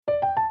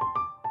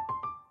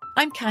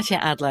I'm Katya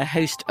Adler,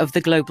 host of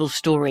The Global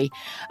Story.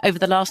 Over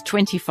the last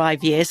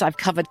 25 years, I've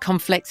covered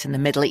conflicts in the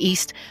Middle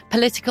East,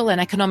 political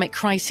and economic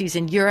crises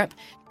in Europe,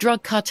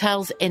 drug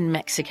cartels in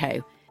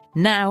Mexico.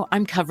 Now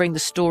I'm covering the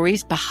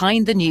stories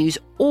behind the news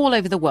all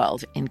over the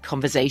world in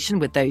conversation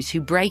with those who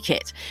break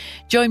it.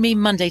 Join me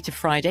Monday to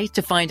Friday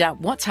to find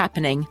out what's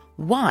happening,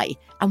 why,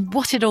 and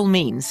what it all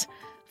means.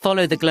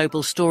 Follow The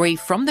Global Story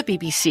from the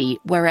BBC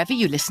wherever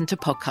you listen to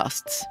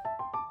podcasts.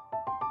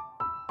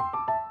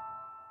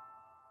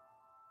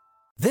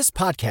 This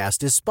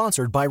podcast is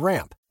sponsored by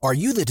Ramp. Are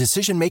you the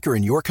decision maker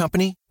in your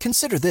company?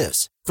 Consider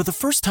this. For the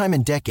first time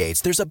in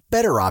decades, there's a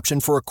better option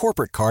for a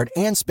corporate card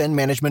and spend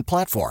management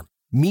platform.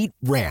 Meet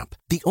Ramp,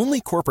 the only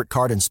corporate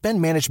card and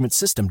spend management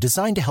system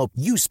designed to help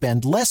you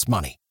spend less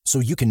money so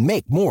you can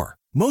make more.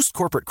 Most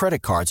corporate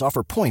credit cards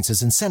offer points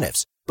as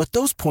incentives, but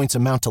those points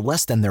amount to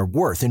less than their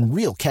worth in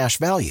real cash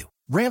value.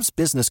 Ramp's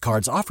business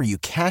cards offer you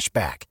cash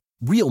back,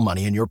 real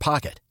money in your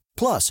pocket.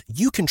 Plus,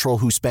 you control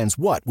who spends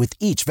what with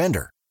each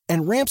vendor.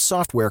 And Ramp's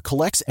software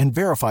collects and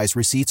verifies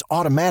receipts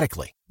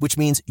automatically, which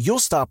means you'll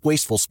stop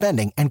wasteful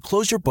spending and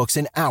close your books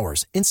in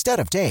hours instead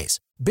of days.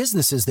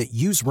 Businesses that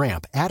use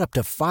Ramp add up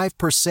to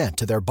 5%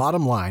 to their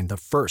bottom line the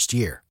first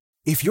year.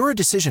 If you're a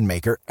decision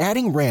maker,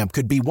 adding Ramp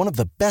could be one of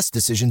the best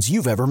decisions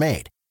you've ever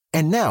made.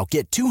 And now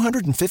get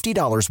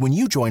 $250 when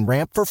you join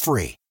Ramp for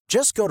free.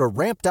 Just go to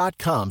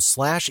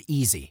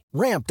ramp.com/easy.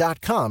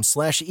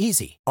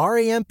 Ramp.com/easy.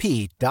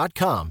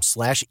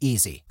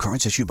 RAMP.com/easy.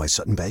 Cards issued by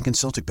Sutton Bank and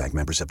Celtic Bank,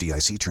 members,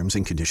 FDIC. Terms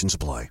and conditions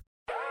apply.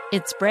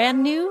 It's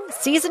brand new,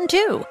 Season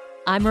 2.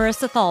 I'm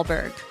Marissa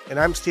Thalberg. And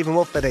I'm Stephen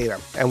Wolf-Bedeta.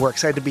 And we're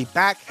excited to be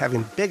back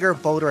having bigger,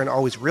 bolder, and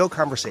always real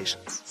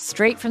conversations.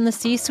 Straight from the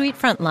C-suite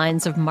front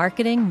lines of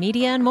marketing,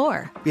 media, and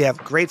more. We have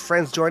great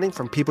friends joining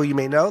from people you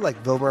may know,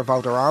 like Wilmer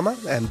Valderrama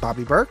and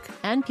Bobby Burke.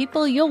 And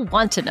people you'll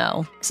want to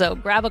know. So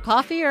grab a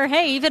coffee or,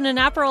 hey, even an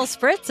Aperol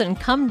Spritz and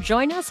come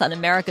join us on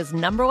America's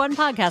 #1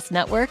 podcast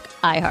network,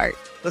 iHeart.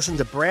 Listen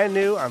to Brand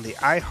New on the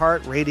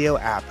iHeart Radio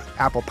app,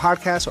 Apple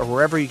Podcasts, or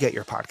wherever you get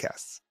your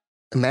podcasts.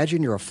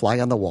 Imagine you're a fly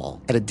on the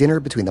wall at a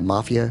dinner between the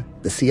Mafia,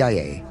 the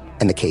CIA,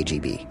 and the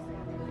KGB.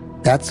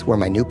 That's where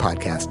my new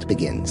podcast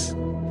begins.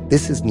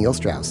 This is Neil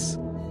Strauss,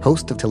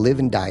 host of To Live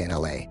and Die in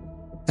LA,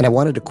 and I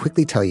wanted to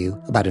quickly tell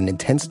you about an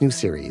intense new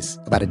series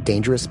about a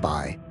dangerous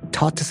spy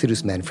taught to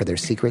seduce men for their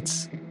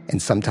secrets and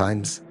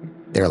sometimes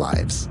their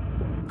lives.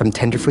 From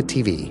Tenderfoot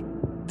TV,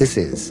 this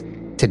is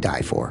To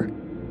Die For.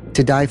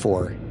 To Die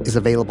For is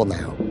available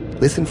now.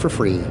 Listen for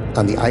free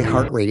on the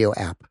iHeartRadio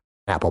app,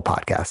 Apple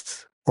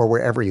Podcasts, or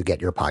wherever you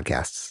get your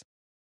podcasts.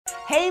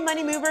 Hey,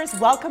 Money Movers,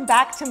 welcome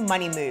back to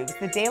Money Moves,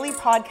 the daily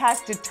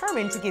podcast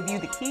determined to give you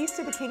the keys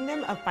to the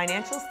kingdom of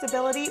financial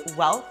stability,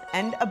 wealth,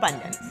 and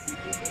abundance.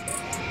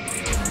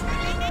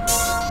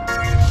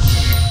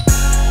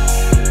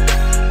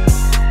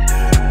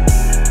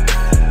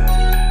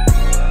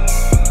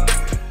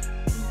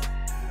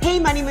 Hey,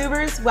 Money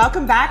Movers,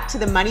 welcome back to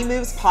the Money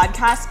Moves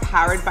podcast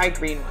powered by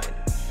Greenwood.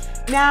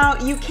 Now,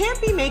 you can't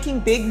be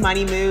making big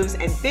money moves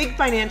and big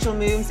financial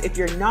moves if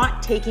you're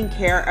not taking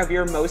care of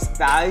your most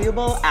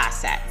valuable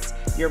assets,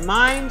 your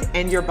mind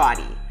and your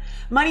body.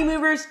 Money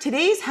Movers,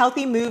 today's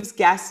Healthy Moves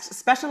guest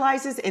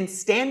specializes in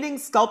standing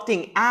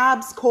sculpting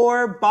abs,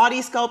 core,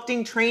 body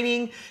sculpting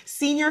training,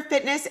 senior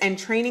fitness, and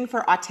training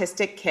for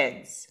autistic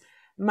kids.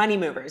 Money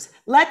Movers,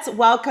 let's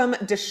welcome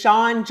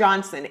Deshaun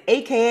Johnson,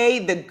 aka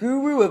the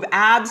Guru of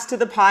Abs, to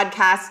the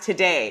podcast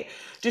today.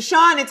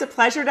 Deshaun, it's a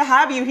pleasure to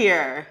have you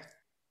here.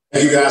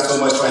 Thank you guys so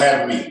much for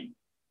having me.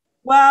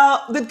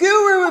 Well, the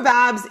Guru of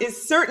Abs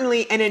is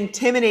certainly an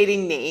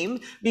intimidating name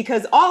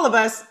because all of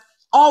us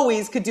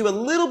always could do a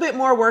little bit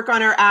more work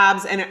on our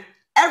abs, and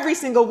every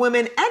single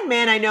woman and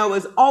man I know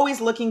is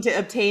always looking to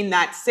obtain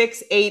that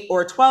 6, 8,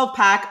 or 12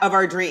 pack of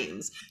our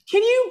dreams.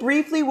 Can you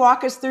briefly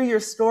walk us through your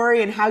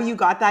story and how you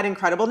got that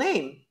incredible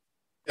name?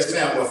 Yes,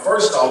 ma'am. Well,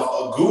 first off,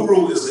 a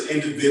guru is an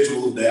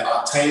individual that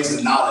obtains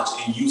the knowledge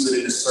and uses it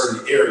in a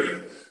certain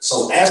area.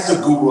 So as the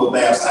Guru of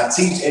Abs, I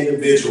teach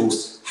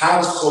individuals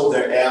how to sculpt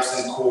their abs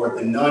and core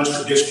the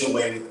non-traditional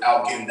way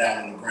without getting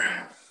down on the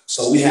ground.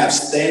 So we have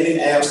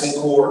standing abs and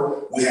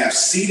core. We have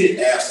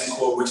seated abs and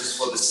core, which is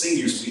for the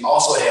seniors. We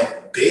also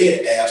have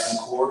bed abs and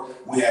core.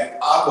 We have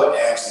aqua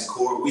abs and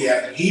core. We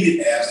have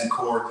heated abs and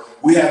core.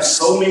 We have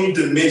so many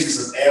dimensions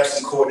of abs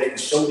and core that can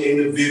show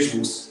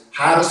individuals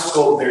how to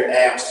sculpt their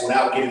abs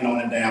without getting on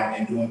and down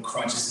and doing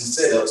crunches and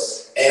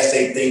sit-ups as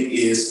they think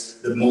is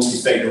the most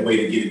effective way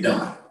to get it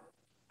done.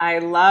 I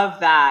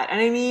love that.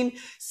 And I mean,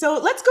 so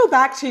let's go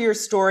back to your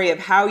story of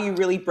how you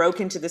really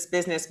broke into this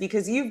business,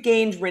 because you've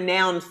gained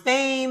renowned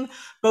fame,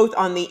 both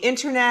on the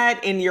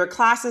internet, in your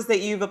classes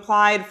that you've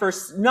applied for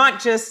not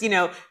just,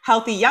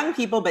 healthy young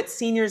people, but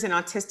seniors and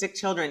autistic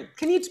children.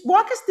 Can you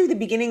walk us through the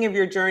beginning of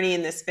your journey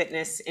in this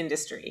fitness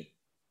industry?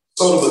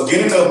 So the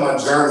beginning of my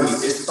journey,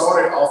 it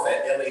started off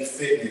at LA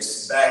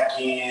Fitness back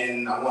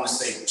in, I want to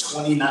say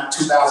 2009,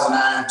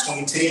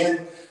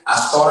 2010. I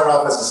started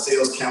off as a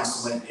sales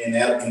counselor in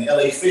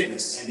LA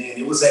Fitness. And then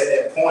it was at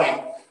that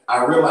point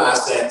I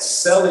realized that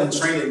selling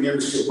training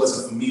membership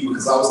wasn't for me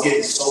because I was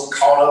getting so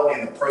caught up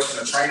in the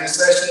personal training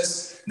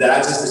sessions that I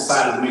just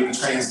decided to make the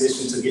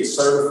transition to get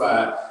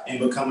certified and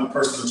become a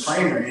personal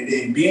trainer. And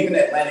then being in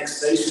Atlantic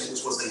Station,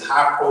 which was a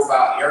high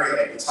profile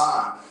area at the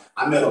time,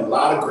 I met a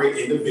lot of great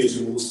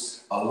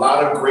individuals, a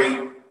lot of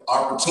great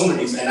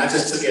opportunities, and I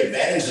just took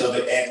advantage of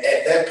it. And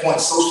at that point,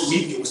 social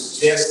media was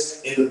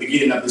just in the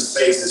beginning of this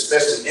phase,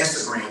 especially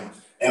Instagram.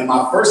 And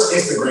my first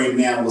Instagram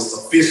now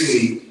was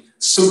officially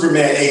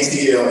Superman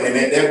ATL. And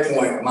at that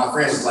point, my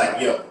friends was like,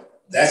 yo,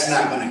 that's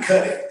not going to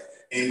cut it.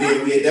 And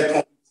then we at that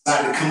point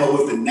decided to come up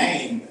with a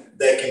name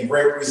that can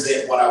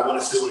represent what I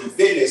wanted to do in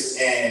fitness.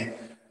 And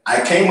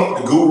I came up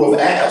with the Guru of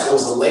Abs. It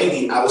was a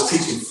lady. I was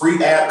teaching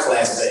free ab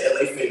classes at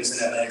LA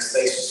Fitness in Atlantic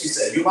Station. She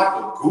said, you're like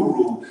a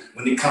guru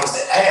when it comes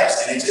to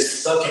abs. And it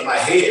just stuck in my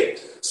head.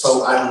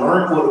 So I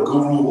learned what a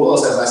guru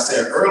was. As I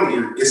said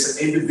earlier, it's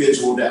an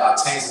individual that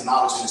obtains the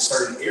knowledge in a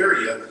certain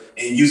area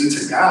and use it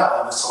to guide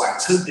others. So I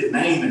took the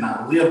name and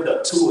I lived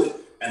up to it.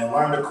 And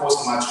learned the course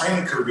of my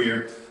training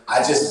career, I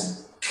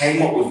just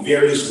came up with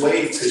various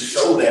ways to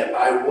show that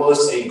I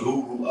was a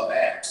guru of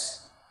abs.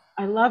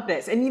 I love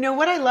this. And you know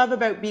what I love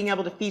about being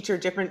able to feature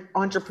different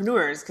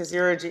entrepreneurs, because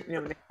you're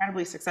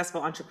incredibly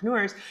successful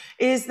entrepreneurs,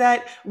 is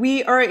that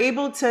we are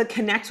able to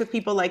connect with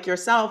people like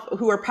yourself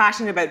who are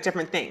passionate about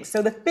different things.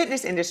 So the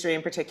fitness industry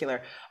in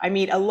particular, I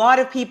meet a lot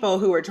of people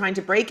who are trying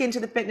to break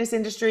into the fitness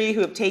industry, who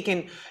have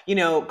taken,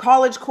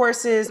 college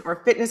courses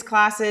or fitness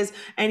classes.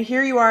 And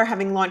here you are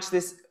having launched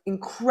this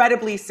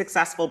incredibly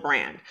successful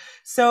brand.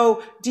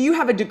 So do you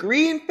have a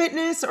degree in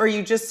fitness, or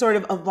you just sort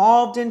of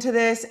evolved into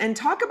this? And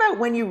talk about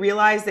when you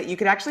realized that you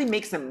could actually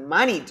make some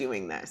money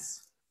doing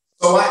this.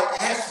 So I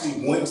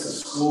actually went to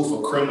school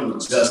for criminal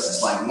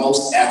justice. Like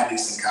most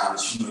athletes in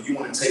college, you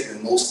want to take the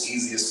most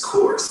easiest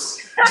course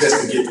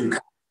just to get through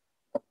college.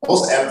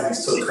 Most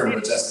athletes took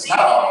criminal justice, not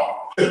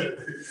all,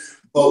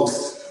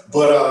 most.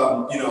 But,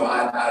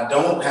 I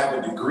don't have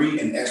a degree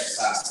in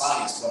exercise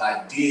science, but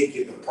I did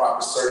get the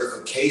proper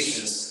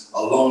certifications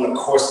along the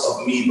course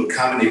of me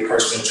becoming a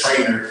personal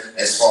trainer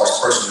as far as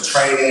personal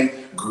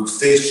training, group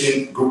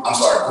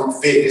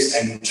fitness,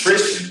 and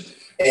nutrition.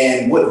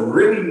 And what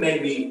really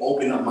made me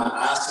open up my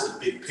eyes to the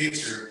big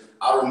picture,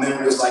 I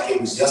remember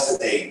it was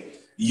yesterday.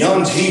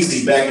 Young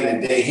Jeezy back in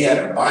the day, he had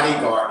a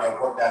bodyguard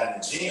that worked out in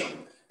the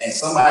gym. And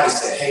somebody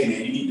said, hey,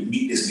 man, you need to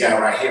meet this guy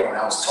right here. When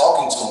I was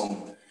talking to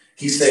him,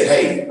 he said,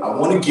 hey, I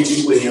want to get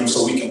you with him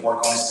so we can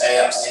work on his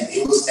abs. And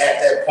it was at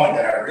that point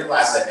that I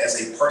realized that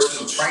as a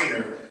personal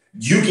trainer,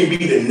 you can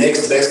be the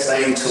next best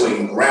thing to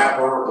a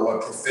rapper or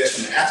a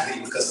professional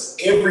athlete, because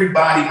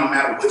everybody, no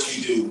matter what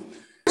you do,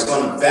 is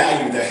going to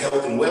value their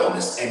health and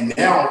wellness. And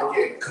now,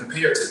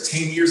 compared to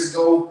 10 years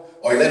ago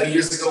or 11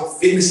 years ago,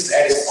 fitness is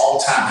at its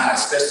all-time high,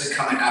 especially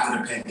coming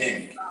after the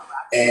pandemic.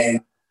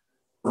 And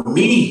for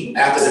me,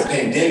 after the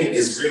pandemic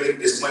is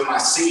when my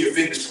senior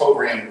fitness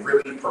program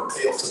really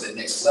propelled to the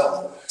next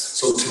level.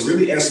 So to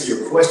really answer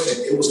your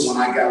question, it was when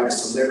I got a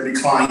celebrity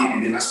client,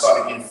 and then I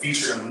started getting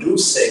featured in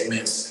news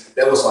segments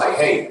that was like,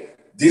 hey,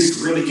 this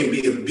really can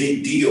be a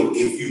big deal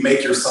if you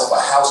make yourself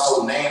a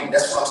household name.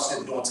 That's what I'm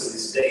still doing to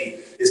this day,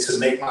 is to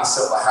make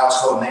myself a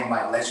household name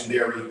like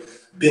legendary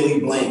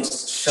Billy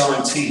Blanks,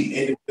 Sean T,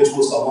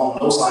 individuals along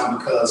those lines,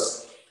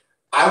 because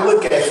I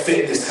look at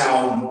fitness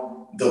how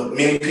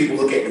many people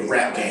look at the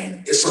rap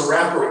game. It's a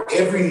rapper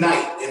every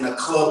night in a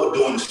club or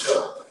doing a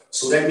show.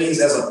 So that means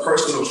as a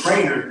personal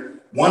trainer,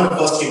 one of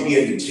us can be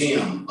in the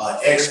gym,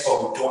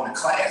 expo, doing a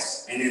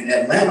class. And in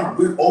Atlanta,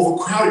 we're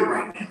overcrowded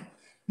right now.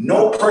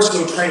 No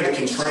personal trainer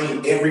can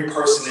train every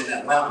person in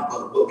Atlanta,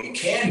 but what we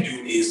can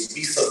do is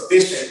be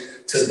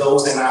sufficient to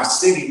those in our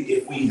city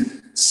if we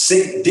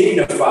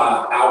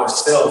dignify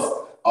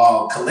ourselves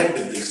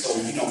collectively. So,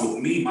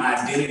 with me, my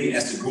identity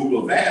as the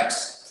Guru of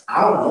Abs,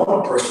 I don't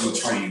want a personal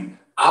trainer.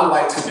 I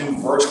like to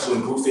do virtual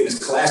and group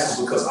fitness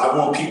classes because I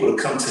want people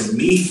to come to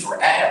me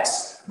for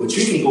abs, but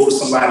you can go to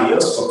somebody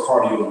else for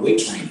cardio and weight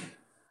training.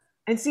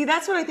 And see,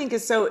 that's what I think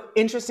is so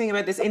interesting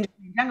about this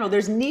industry in general.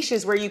 There's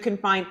niches where you can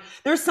find,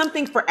 there's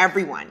something for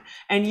everyone.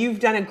 And you've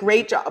done a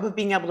great job of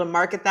being able to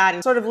market that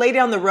and sort of lay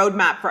down the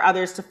roadmap for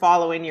others to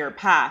follow in your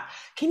path.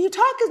 Can you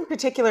talk in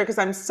particular, because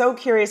I'm so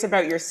curious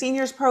about your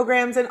seniors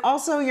programs and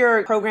also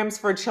your programs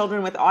for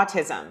children with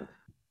autism?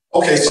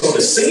 Okay, so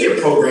the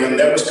senior program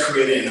that was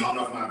created in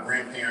honor of my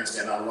grandparents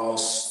that I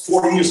lost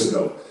 4 years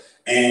ago.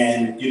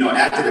 And,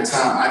 after the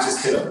time, I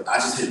just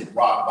hit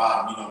rock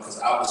bottom, because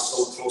I was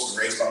so close to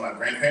raised by my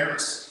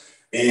grandparents.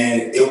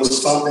 And it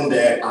was something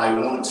that I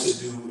wanted to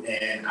do.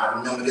 And I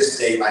remember this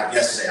day like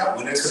yesterday. I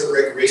went into the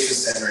recreation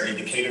center in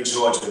Decatur,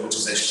 Georgia, which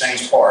was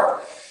Exchange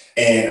Park.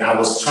 And I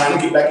was trying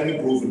to get back in the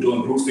groove of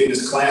doing group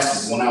fitness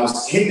classes. When I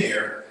was in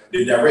there,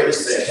 the director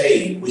said,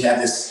 hey, we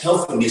have this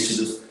health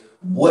initiative.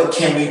 What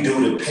can we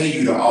do to pay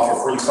you to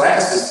offer free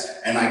classes?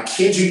 And I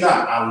kid you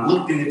not, I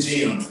looked in the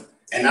gym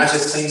and I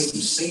just seen some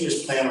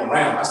seniors playing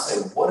around. I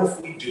said, what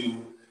if we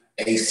do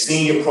a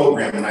senior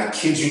program? And I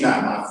kid you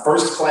not, my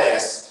first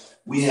class,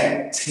 we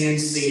had 10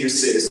 senior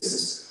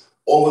citizens.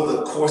 Over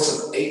the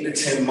course of 8 to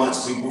 10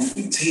 months, we grew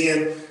from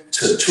 10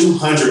 to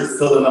 200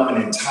 filling up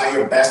an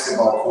entire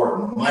basketball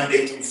court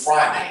Monday through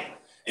Friday.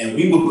 And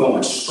we were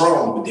going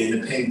strong, but then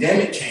the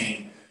pandemic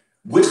came,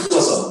 which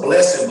was a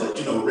blessing. But,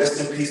 rest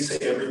in peace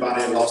to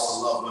everybody that lost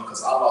a loved one,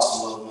 because I lost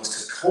some loved ones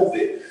to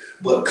COVID.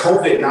 But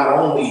COVID not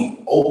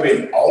only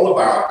opened all of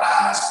our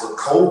eyes, but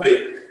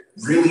COVID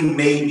really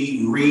made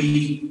me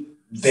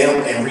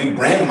revamp and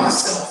rebrand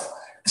myself.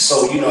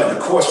 So, of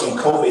course, when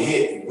COVID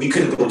hit, we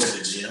couldn't go to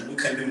the gym. We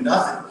couldn't do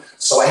nothing.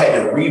 So I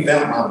had to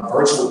revamp my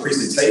virtual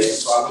presentation.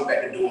 So I went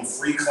back to doing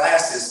free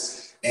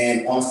classes.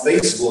 And on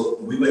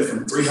Facebook, we went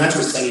from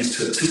 300 seniors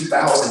to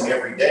 2,000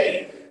 every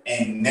day.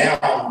 And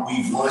now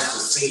we've launched a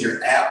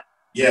senior app.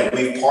 Yeah,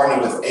 we've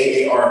partnered with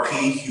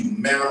AARP,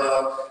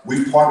 Humana.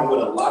 We've partnered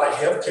with a lot of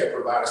healthcare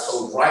providers.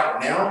 So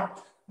right now,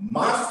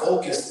 my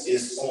focus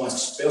is on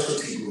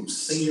specialty groups,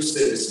 senior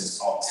citizens,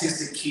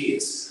 autistic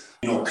kids,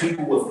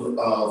 people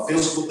with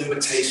physical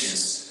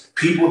limitations,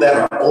 people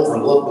that are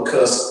overlooked,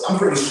 because I'm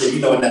pretty sure,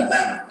 in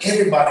Atlanta,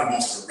 everybody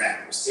wants the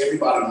rappers,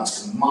 everybody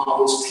wants the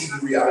models,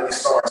 TV reality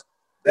stars.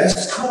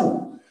 That's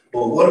cool.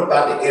 But what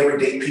about the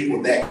everyday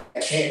people that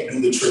can't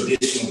do the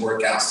traditional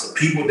workouts, the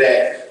people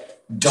that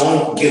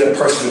don't get a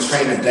personal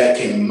trainer that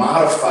can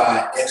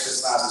modify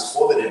exercises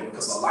for them?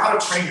 Because a lot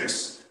of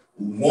trainers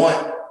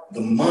want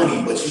the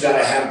money, but you got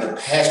to have the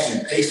passion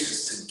and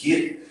patience to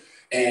get it.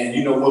 And,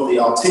 with the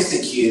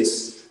autistic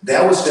kids,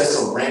 that was just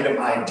a random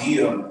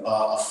idea.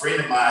 A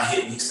friend of mine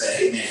hit me, he said,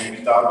 "Hey, man, have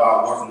you thought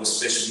about working with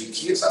special needs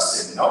kids?" I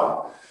said,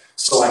 "No."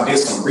 So I did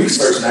some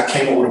research and I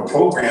came up with a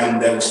program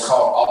that was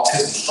called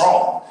Autism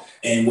Strong.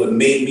 And what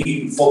made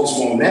me focus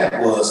on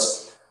that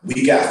was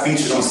we got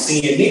featured on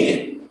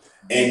CNN.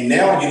 And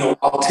now,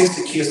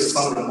 autistic kids are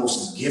some of the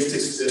most gifted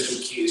special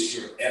kids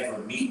you'll ever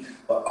meet.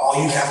 But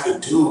all you have to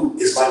do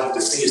is, like with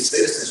the senior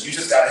citizens, you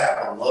just got to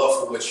have a love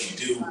for what you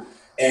do.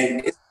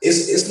 And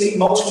it's the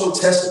emotional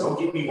test. Don't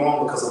get me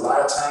wrong, because a lot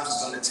of times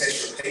it's going to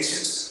test your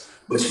patience.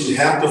 But you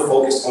have to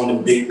focus on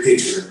the big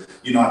picture.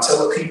 I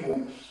tell the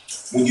people,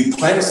 when you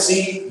plant a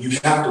seed, you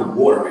have to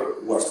water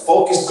it. Where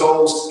focus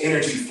goes,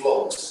 energy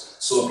flows.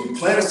 So if you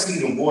plant a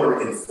seed and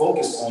water it and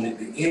focus on it,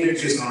 the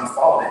energy is going to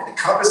follow that. The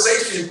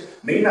compensation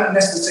may not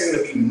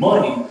necessarily be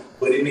money,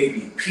 but it may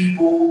be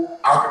people,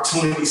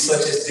 opportunities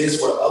such as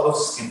this where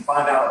others can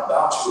find out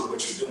about you and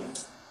what you're doing.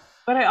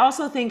 But I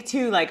also think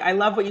too, I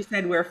love what you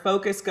said, where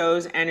focus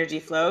goes,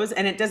 energy flows,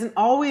 and it doesn't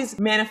always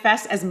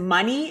manifest as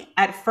money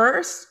at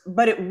first,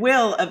 but it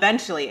will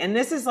eventually. And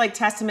this is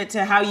testament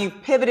to how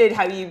you've pivoted,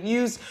 how you've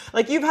used,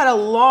 you've had a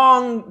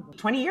long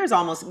 20 years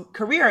almost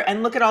career,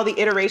 and look at all the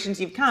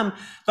iterations you've come.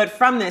 But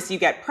from this, you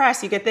get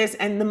press, you get this,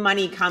 and the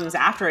money comes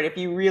after it if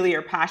you really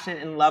are passionate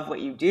and love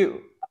what you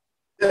do.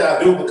 Yeah,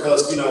 I do,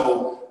 because,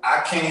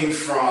 I came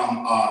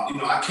from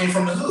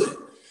the hood.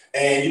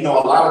 And, a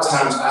lot of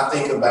times I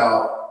think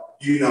about,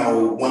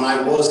 when I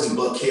was in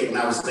Buckhead,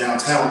 when I was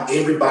downtown,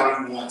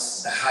 everybody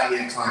wants the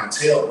high-end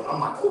clientele. But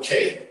I'm like,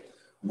 okay,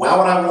 why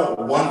would I want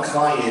one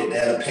client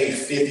that'll pay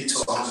 $50 to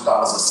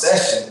 $100 a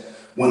session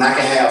when I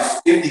can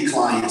have 50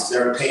 clients that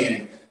are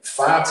paying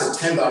 $5 to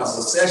 $10 a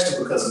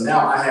session? Because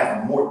now I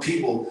have more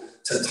people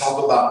to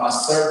talk about my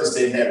service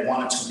than that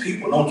one or two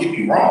people. Don't get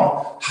me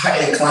wrong,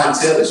 high-end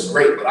clientele is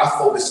great, but I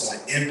focus on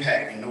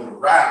impact and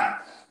notoriety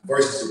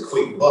versus the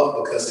quick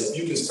buck, because if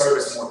you can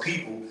service more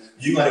people,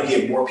 you're going to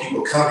get more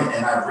people coming.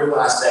 And I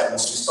realized that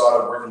once we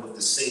started working with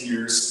the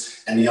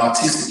seniors and the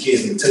autistic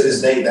kids, and to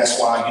this day, that's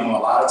why, a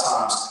lot of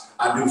times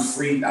I do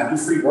free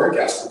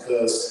workouts,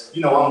 because,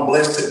 I'm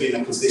blessed to be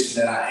in a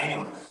position that I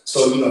am.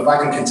 So, if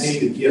I can continue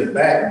to give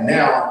back,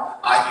 now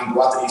I can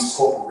go out to these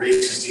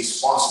corporations, these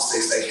sponsors,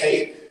 they say,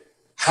 "Hey,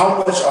 how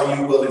much are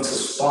you willing to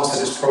sponsor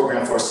this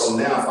program for?" So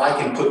now if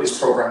I can put this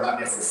program out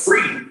there for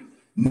free,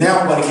 now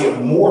I'm going to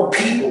get more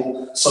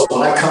people. So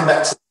when I come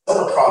back to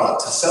sell a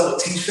product, to sell a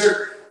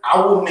t-shirt, I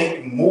will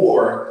make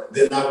more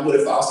than I would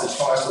if I was to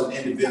charge those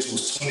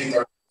individuals $20,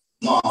 $30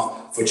 a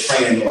month for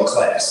training or a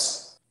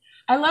class.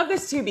 I love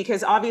this too,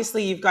 because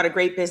obviously you've got a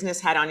great business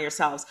hat on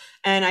yourselves.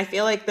 And I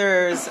feel like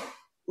there's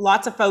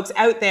lots of folks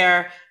out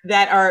there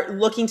that are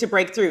looking to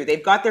break through.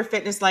 They've got their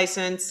fitness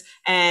license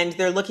and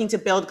they're looking to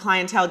build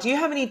clientele. Do you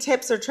have any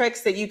tips or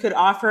tricks that you could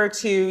offer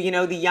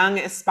to, the young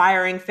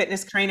aspiring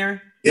fitness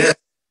trainer? Yes.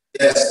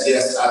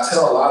 I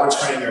tell a lot of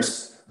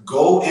trainers,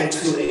 go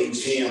into a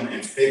gym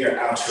and figure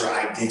out your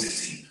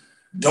identity.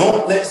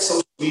 Don't let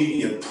social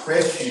media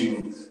press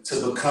you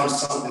to become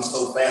something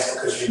so fast,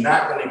 because you're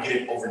not going to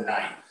get it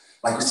overnight.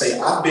 Like you say,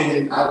 I've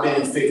been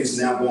in fitness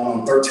now going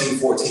on 13,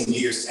 14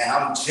 years, and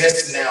I'm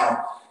just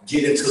now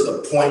getting to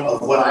the point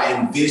of what I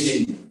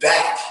envisioned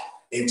back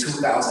in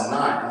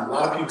 2009. And a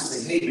lot of people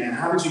say, "Hey man,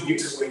 how did you get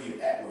to where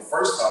you're at?" Well,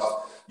 first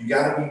off, you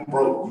got to be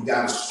broke. You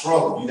got to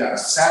struggle. You got to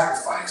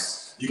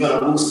sacrifice. You're going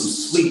to lose some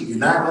sleep. You're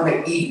not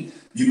going to eat.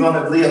 You're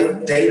going to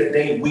live day to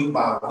day, week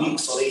by week.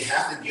 So they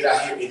have to get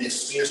out here and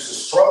experience the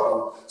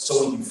struggle.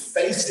 So when you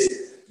face it,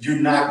 you're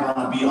not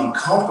going to be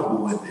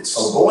uncomfortable with it.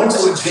 So go into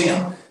a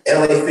gym,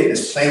 LA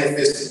Fitness, Planet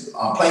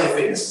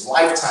Fitness,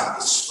 Lifetime.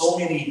 There's so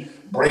many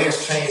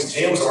brands, chains,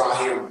 gyms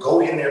around here. Go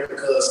in there,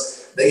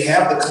 because They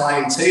have the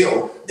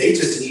clientele. They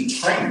just need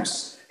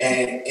trainers.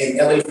 And in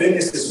LA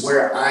Fitness is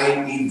where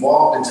I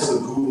evolved into the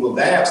guru of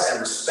abs, and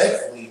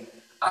respectfully,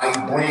 I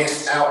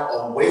branched out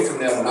away from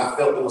that when I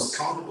felt it was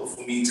comfortable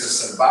for me to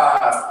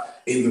survive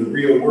in the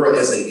real world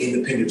as an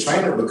independent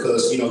trainer,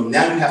 because,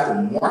 now you have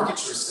to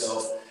market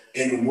yourself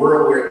in a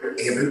world where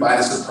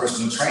everybody's a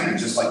personal trainer,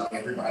 just like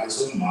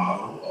everybody's a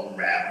model, a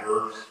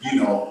rapper,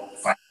 financial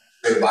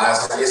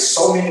advisor. There's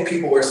so many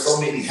people wear so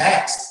many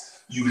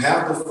hats. You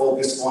have to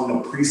focus on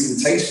the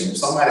presentation. If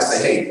somebody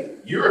say, hey,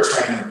 you're a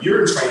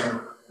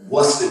trainer,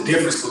 what's the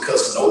difference?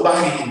 Because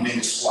nobody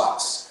invented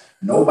squats.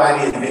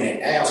 Nobody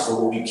invented abs,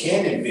 but what we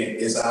can invent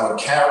is our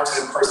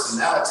character and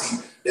personality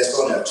that's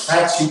going to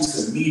attract you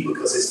to me,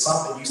 because it's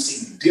something you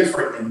see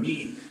different in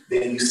me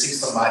than you see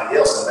somebody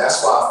else. And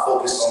that's why I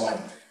focus on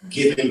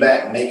giving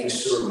back, making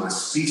sure my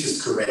speech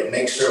is correct,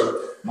 make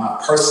sure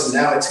my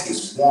personality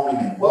is warming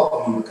and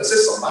welcoming, because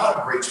there's a lot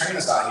of great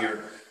trainers out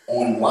here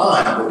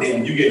online, but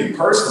then when you get in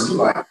person,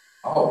 you're like,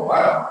 oh,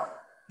 wow,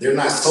 they're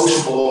not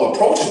sociable or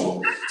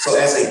approachable. So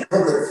as a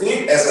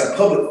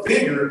public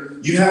figure,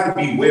 you have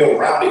to be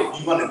well-rounded.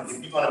 If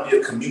you're gonna be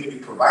a community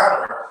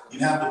provider, you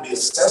have to be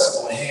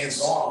accessible and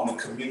hands-on when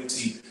the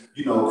community,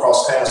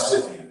 cross paths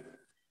with you.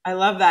 I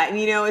love that. And,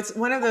 it's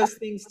one of those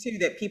things too,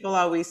 that people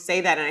always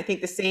say that. And I think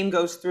the same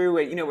goes through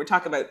it. We're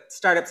talking about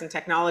startups and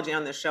technology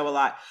on this show a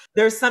lot.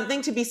 There's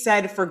something to be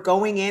said for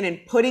going in and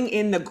putting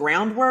in the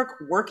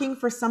groundwork, working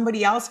for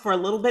somebody else for a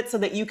little bit so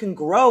that you can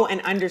grow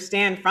and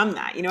understand from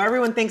that.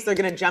 Everyone thinks they're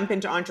going to jump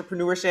into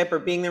entrepreneurship or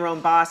being their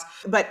own boss,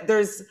 but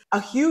there's a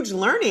huge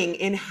learning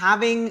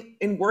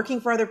in working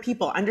for other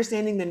people,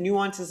 understanding the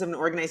nuances of an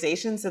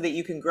organization so that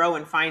you can grow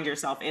and find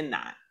yourself in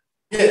that.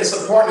 Yeah, it's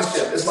a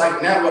partnership. It's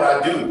like now what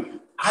I do.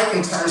 I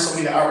can turn so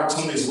many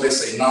opportunities away,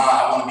 say,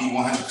 I want to be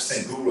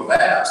 100% guru of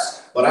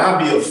abs, but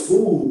I'd be a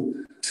fool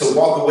to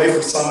walk away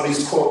from some of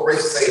these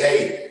corporations and say,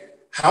 hey,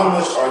 how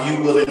much are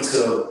you willing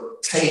to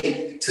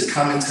take to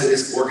come into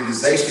this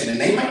organization? And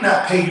they might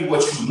not pay you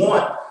what you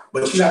want,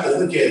 but you have to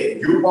look at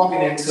it. You're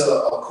walking into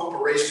a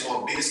corporation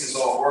or a business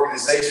or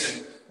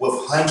organization with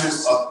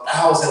hundreds of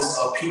thousands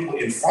of people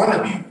in front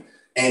of you,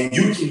 and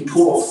you can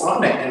pull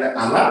from that. And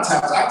a lot of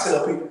times I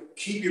tell people,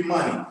 keep your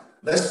money.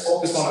 Let's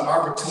focus on the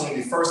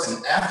opportunity first,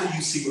 and after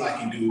you see what I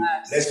can do,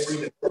 let's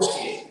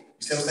renegotiate. You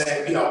see what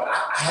I'm saying?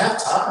 I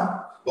have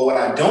time, but what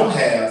I don't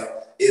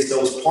have is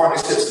those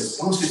partnerships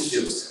and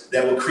sponsorships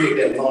that will create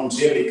that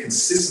longevity,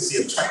 consistency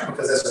of training.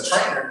 Because as a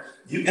trainer,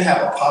 you can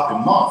have a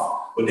popping month,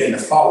 but then the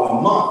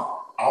following month,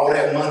 all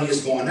that money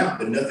is going out,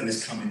 but nothing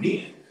is coming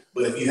in.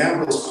 But if you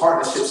have those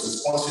partnerships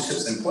and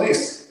sponsorships in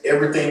place,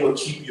 everything will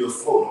keep you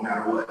afloat no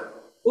matter what.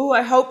 Oh,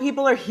 I hope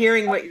people are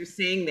hearing what you're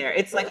saying there.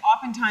 It's like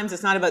oftentimes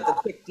it's not about the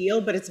quick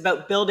deal, but it's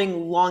about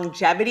building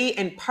longevity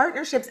and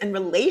partnerships and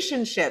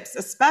relationships,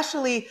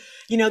 especially,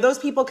 those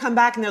people come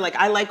back and they're like,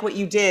 I like what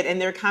you did. And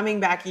they're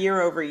coming back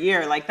year over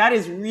year. Like that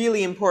is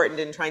really important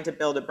in trying to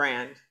build a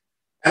brand.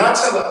 And I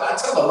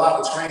tell a lot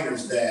of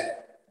trainers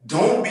that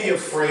don't be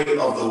afraid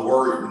of the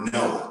word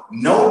no.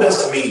 No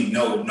doesn't mean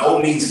no. No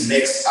means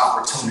next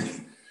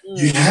opportunity.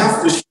 You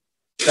have to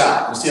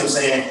shot. You see what I'm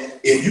saying?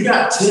 If you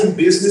got 10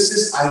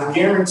 businesses, I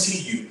guarantee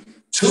you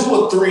 2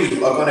 or 3 are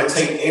going to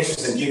take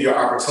interest and give you an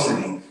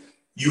opportunity.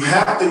 You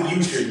have to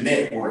use your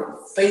network,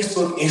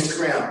 Facebook,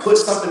 Instagram, put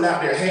something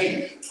out there.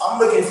 Hey, I'm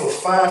looking for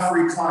 5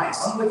 free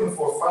clients. I'm looking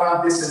for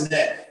 5 this and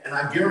that. And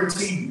I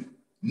guarantee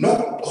you,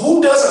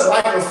 who doesn't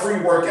like a free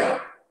workout?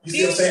 You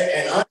see what I'm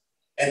saying?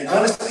 And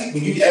honestly,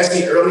 when you asked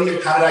me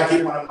earlier, how did I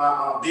get one of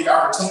my big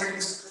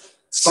opportunities?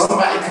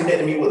 Somebody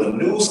connected me with a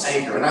news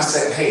anchor, and I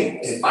said, hey,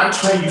 if I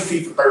train you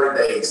feet for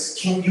 30 days,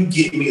 can you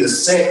get me a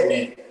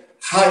segment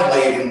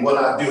highlighting what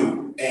I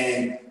do?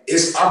 And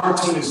it's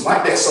opportunities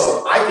like that. So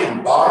if I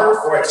can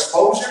barter for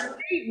exposure,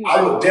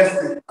 I would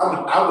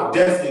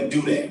definitely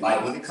do that.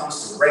 Like when it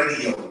comes to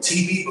radio,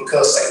 TV,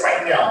 because say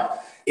right now,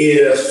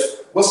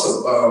 what's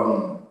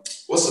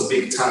a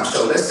big time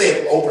show? Let's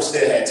say if Oprah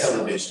still had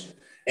television,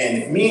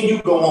 and if me and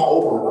you go on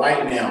Oprah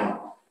right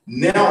now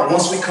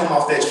once we come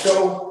off that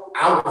show,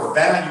 our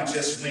value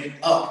just went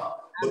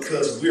up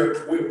because we're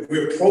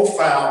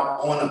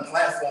profiled on a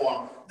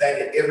platform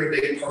that an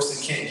everyday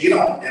person can't get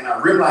on. And I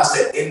realized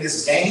that in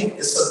this game,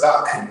 it's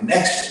about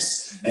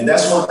connections. And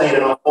that's one thing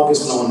that I'm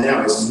focusing on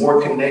now is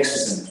more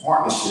connections and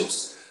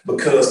partnerships,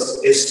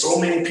 because it's so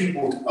many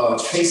people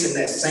chasing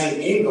that same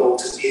end goal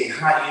to be a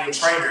high-end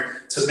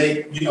trainer to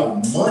make,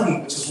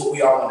 money, which is what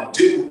we all want to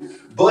do.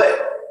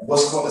 But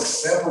what's going to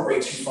separate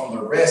you from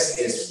the rest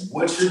is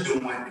what you're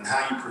doing and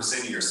how you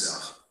present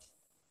yourself.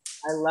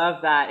 I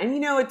love that.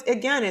 And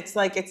it's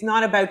like, it's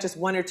not about just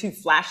 1 or 2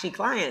 flashy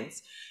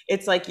clients.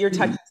 It's like you're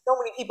touching so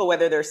many people,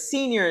 whether they're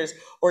seniors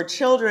or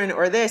children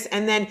or this.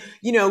 And then,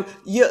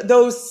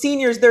 those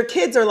seniors, their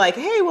kids are like,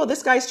 hey, well,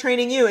 this guy's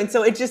training you. And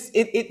so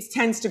it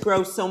tends to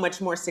grow so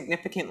much more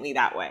significantly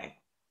that way.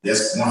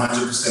 That's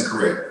 100%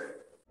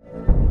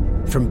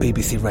 correct. From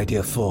BBC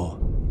Radio 4,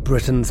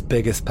 Britain's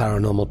biggest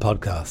paranormal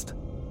podcast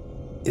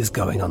is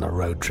going on a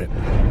road trip.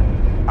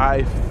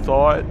 I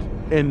thought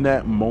in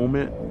that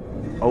moment,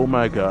 oh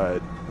my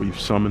God, We've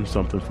summoned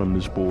something from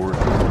this board.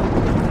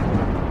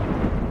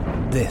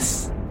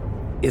 This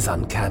is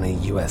Uncanny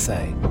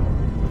USA.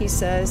 He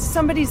says,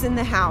 somebody's in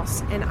the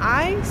house, and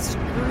I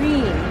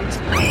screamed.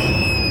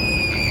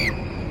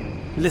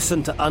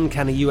 Listen to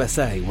Uncanny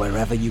USA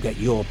wherever you get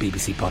your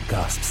BBC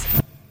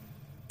podcasts,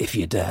 if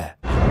you dare.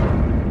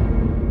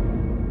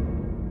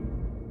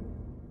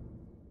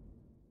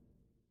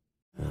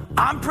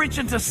 I'm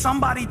preaching to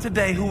somebody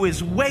today who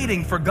is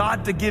waiting for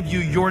God to give you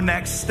your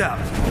next step.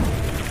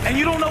 And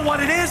you don't know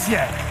what it is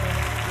yet.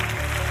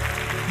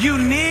 You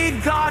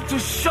need God to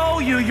show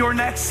you your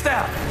next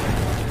step.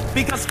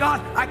 Because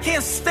God, I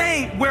can't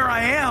stay where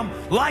I am,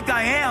 like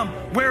I am,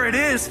 where it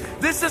is.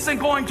 This isn't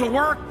going to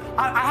work.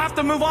 I have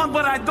to move on,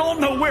 but I don't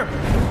know where.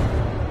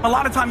 A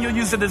lot of time you'll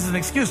use it as an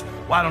excuse.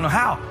 Well, I don't know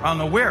how. I don't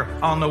know where.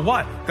 I don't know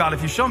what. God,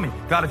 if you show me.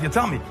 God, if you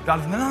tell me. God,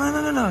 if...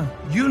 No.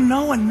 You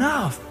know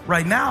enough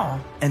right now.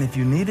 And if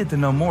you needed to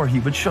know more, he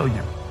would show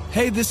you.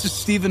 Hey, this is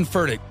Stephen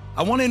Furtick.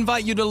 I want to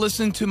invite you to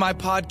listen to my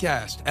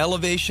podcast,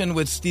 Elevation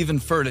with Stephen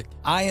Furtick.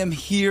 I am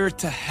here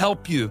to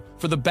help you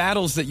for the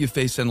battles that you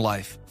face in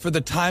life, for the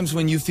times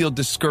when you feel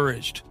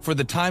discouraged, for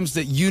the times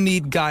that you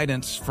need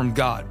guidance from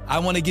God. I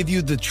want to give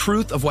you the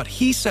truth of what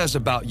he says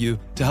about you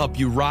to help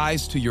you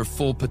rise to your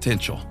full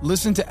potential.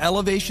 Listen to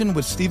Elevation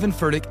with Stephen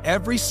Furtick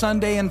every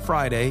Sunday and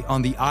Friday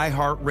on the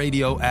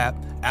iHeartRadio app,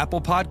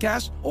 Apple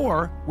Podcasts,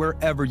 or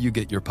wherever you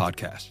get your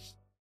podcasts.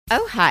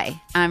 Oh, hi,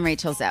 I'm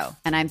Rachel Zoe,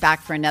 and I'm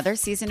back for another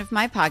season of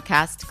my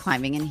podcast,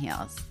 Climbing in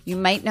Heels. You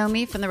might know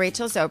me from the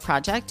Rachel Zoe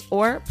Project,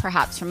 or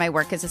perhaps from my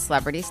work as a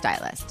celebrity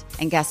stylist.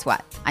 And guess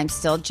what? I'm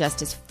still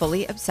just as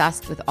fully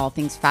obsessed with all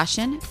things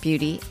fashion,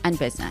 beauty, and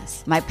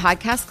business. My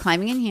podcast,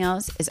 Climbing in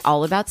Heels, is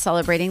all about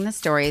celebrating the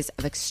stories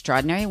of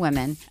extraordinary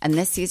women, and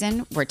this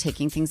season, we're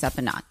taking things up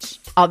a notch.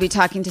 I'll be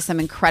talking to some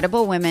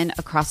incredible women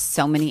across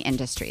so many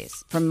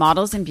industries, from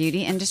models and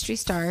beauty industry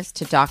stars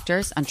to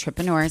doctors,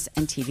 entrepreneurs,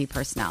 and TV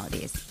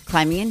personalities.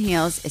 Climbing in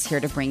Heels is here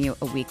to bring you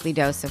a weekly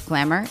dose of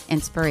glamour,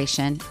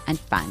 inspiration, and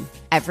fun.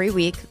 Every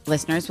week,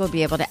 listeners will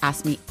be able to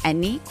ask me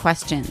any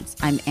questions.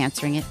 I'm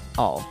answering it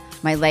all.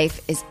 My life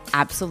is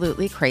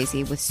absolutely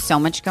crazy with so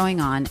much going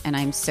on, and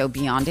I'm so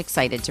beyond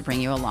excited to bring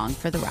you along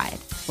for the ride.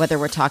 Whether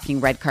we're talking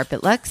red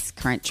carpet looks,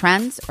 current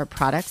trends, or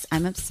products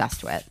I'm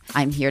obsessed with,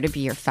 I'm here to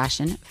be your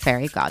fashion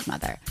fairy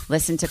godmother.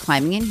 Listen to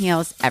Climbing in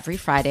Heels every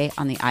Friday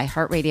on the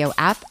iHeartRadio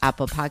app,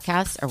 Apple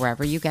Podcasts, or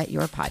wherever you get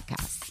your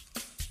podcasts.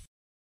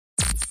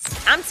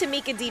 I'm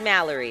Tamika D.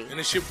 Mallory. And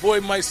it's your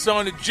boy, my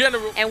son, the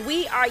General. And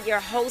we are your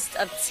hosts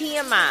of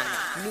TMI.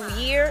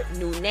 New year,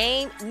 new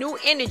name, new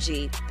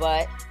energy,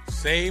 but...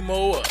 same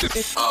old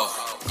us.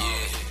 Oh,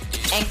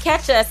 yeah. And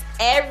catch us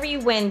every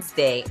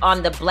Wednesday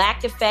on the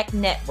Black Effect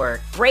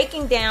Network,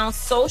 breaking down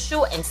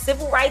social and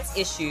civil rights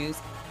issues,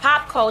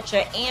 pop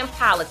culture, and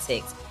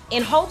politics,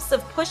 in hopes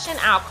of pushing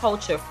our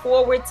culture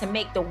forward to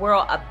make the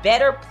world a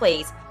better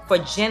place for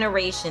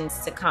generations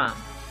to come.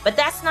 But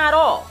that's not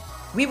all.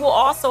 We will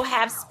also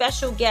have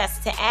special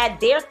guests to add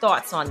their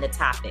thoughts on the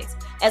topics,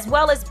 as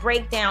well as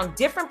break down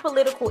different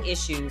political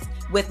issues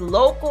with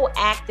local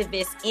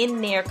activists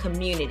in their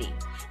community.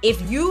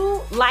 If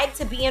you like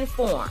to be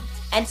informed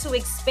and to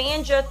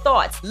expand your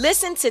thoughts,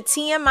 listen to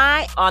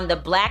TMI on the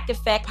Black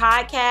Effect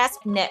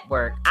Podcast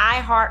Network,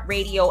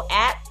 iHeartRadio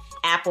app,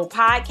 Apple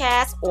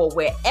Podcasts, or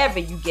wherever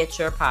you get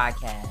your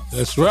podcasts.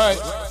 That's right.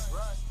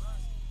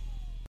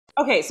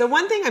 Okay, so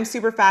one thing I'm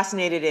super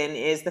fascinated in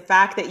is the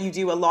fact that you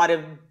do a lot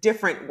of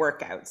different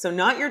workouts. So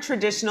not your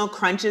traditional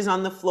crunches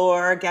on the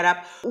floor, get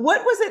up.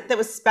 What was it that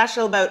was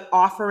special about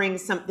offering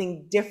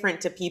something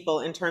different to people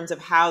in terms of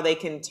how they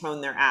can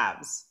tone their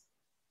abs?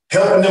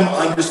 Helping them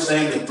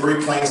understand the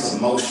three planes of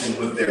motion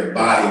with their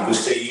body,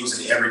 which they use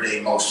in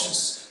everyday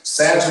motions: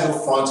 sagittal,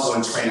 frontal,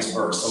 and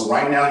transverse. So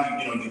right now,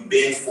 you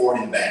bend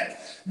forward and back.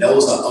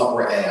 Those are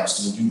upper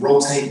abs. When you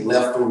rotate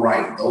left or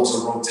right, those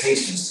are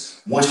rotations.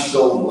 Once you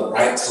go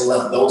right to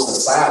left, those are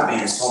side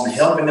bends. So I'm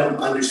helping them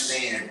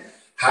understand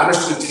how to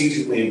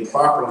strategically and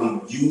properly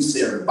use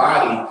their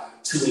body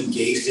to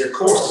engage their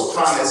core. So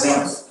prime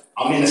example,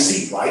 I'm in a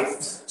seat,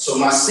 right? So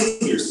my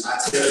seniors, I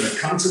tell them to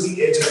come to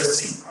the edge of the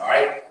seat, all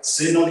right?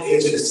 Sitting on the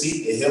edge of the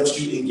seat, it helps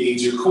you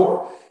engage your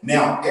core.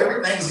 Now,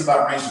 everything is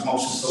about range of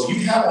motion. So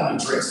you have on a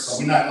dress, so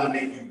we're not gonna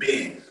make you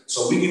bend.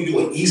 So we can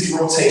do an easy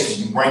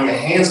rotation. You bring your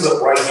hands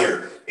up right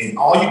here. And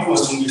all you do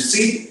is when you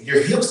sit,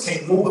 your hips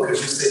can't move because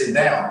you're sitting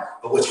down.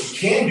 But what you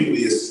can do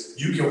is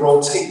you can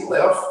rotate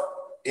left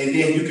and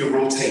then you can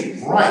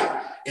rotate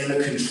right in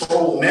a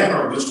controlled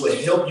manner, which will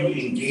help you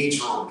engage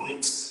your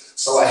obliques.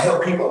 So I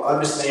help people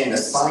understand the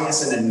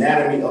science and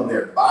anatomy of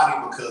their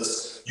body,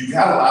 because you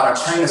got a lot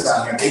of trainers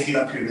out here. They get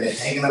up here, they're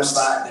hanging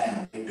upside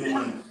down. They're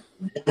doing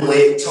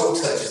leg toe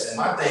touches. And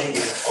my thing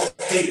is,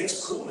 okay,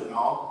 that's cool and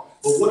all.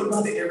 But what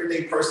about the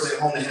everyday person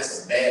at home that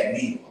has a bad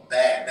knee, a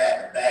bad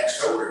back, a bad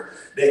shoulder,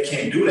 that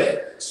can't do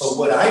that? So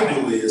what I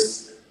do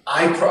is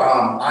I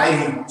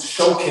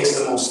showcase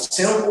the most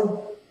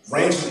simple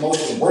range of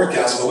motion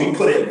workouts where we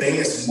put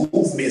advanced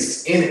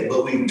movements in it,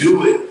 but we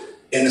do it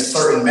in a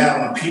certain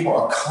manner when people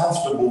are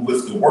comfortable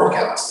with the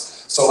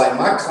workouts. So like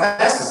my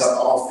classes are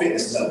all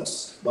fitness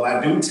levels, but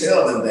I do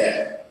tell them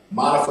that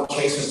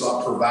modifications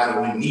are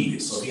provided when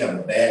needed. So if you have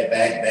a bad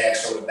back, bad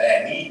shoulder,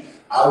 bad knee,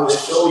 I will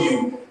show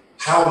you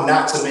how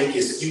not to make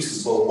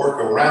excuses, but work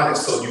around it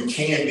so you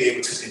can be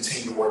able to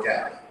continue to work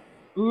out.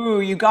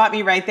 Ooh, you got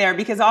me right there,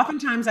 because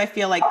oftentimes I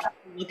feel like people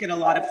look at a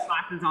lot of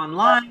classes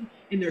online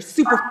and they're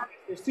super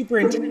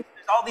intense. There's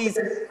all these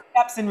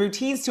steps and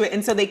routines to it.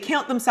 And so they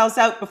count themselves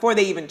out before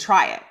they even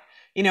try it,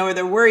 you know, or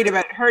they're worried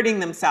about hurting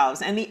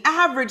themselves. And the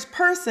average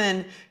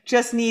person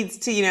just needs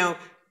to, you know,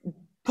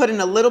 put in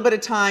a little bit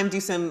of time, do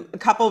a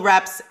couple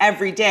reps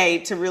every day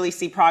to really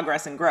see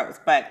progress and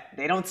growth. But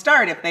they don't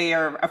start if they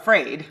are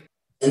afraid.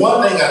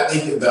 One thing I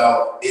think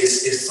about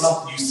is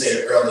something you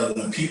said earlier.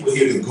 When people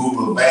hear the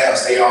guru of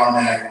abs, they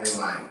automatically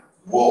like,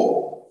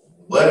 whoa,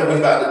 what are we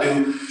about to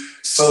do?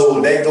 So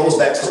that goes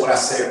back to what I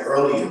said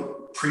earlier,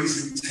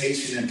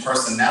 presentation and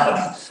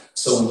personality.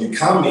 So when you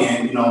come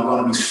in, you know, I'm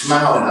going to be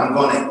smiling. I'm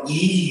going to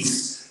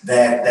ease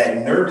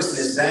that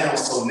nervousness down.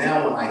 So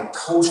now when I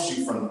coach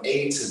you from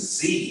A to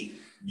Z,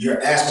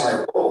 you're asking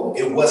like, whoa,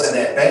 it wasn't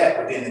that bad.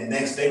 But then the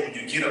next day when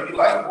you get up, you're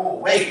like, whoa,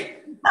 wait.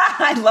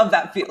 I love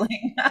that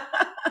feeling. I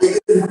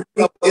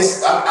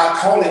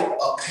call it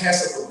a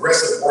passive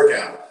aggressive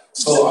workout.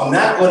 So I'm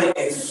not going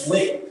to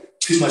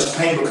inflict too much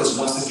pain because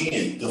once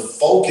again, the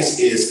focus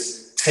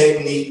is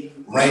technique,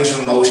 range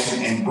of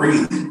motion, and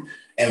breathing.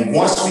 And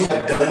once we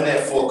have done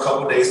that for a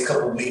couple days,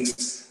 couple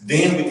weeks,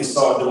 then we can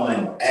start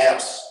doing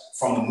abs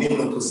from a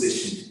kneeling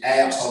position,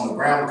 abs on the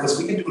ground, because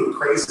we can do the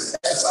craziest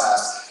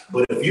exercise.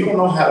 But if you don't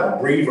know how to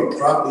breathe or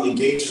properly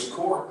engage your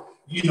core,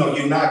 you know,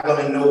 you're not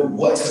going to know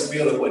what to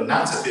feel and what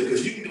not to feel,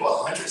 because you can do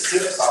 100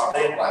 sit-ups all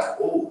day like,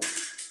 oh,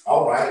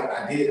 all right,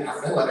 I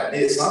feel like I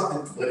did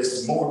something, but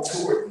it's more to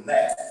it than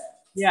that.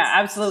 Yeah,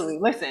 absolutely.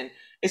 Listen,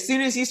 as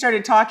soon as you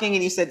started talking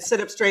and you said sit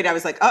up straight, I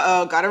was like,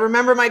 got to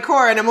remember my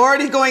core. And I'm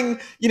already going,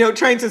 you know,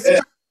 trying to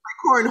strengthen my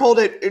core and hold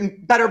it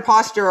in better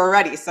posture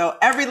already. So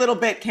every little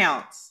bit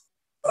counts.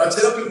 But I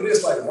tell people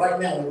this, like right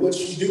now, what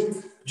you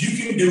do, you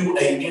can do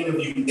an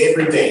interview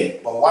every day,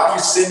 but while you're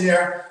sitting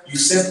there, you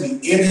simply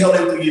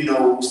inhaling through your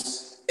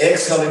nose,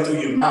 exhaling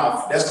through your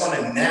mouth. That's going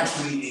to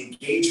naturally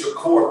engage your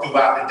core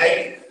throughout the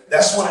day.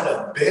 That's one of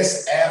the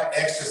best ab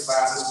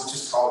exercises, which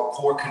is called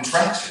core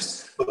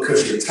contractions,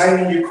 because you're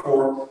tightening your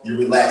core, you're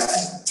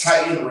relaxing,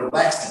 tightening and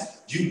relaxing.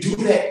 You do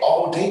that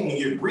all day when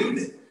you're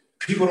breathing.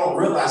 People don't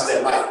realize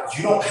that, like,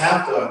 you don't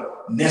have to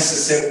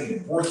necessarily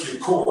work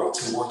your core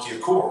to work your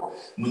core.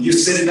 When you're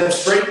sitting up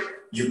straight,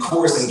 your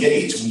core is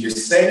engaged. When you're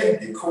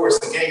standing, your core is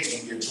engaged.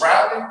 When you're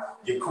driving,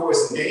 your core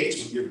is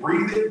engaged. When you're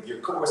breathing,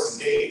 your core is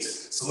engaged.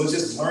 So it's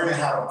just learning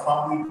how to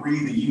properly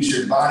breathe and use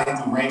your body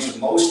through range of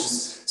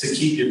motions to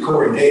keep your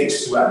core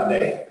engaged throughout the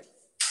day.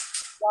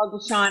 Well,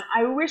 Deshaun,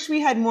 I wish we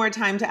had more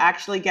time to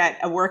actually get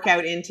a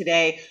workout in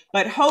today,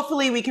 but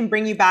hopefully we can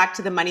bring you back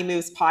to the Money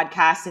Moves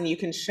podcast and you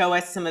can show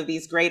us some of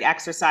these great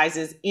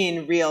exercises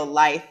in real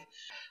life.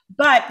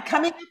 But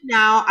coming up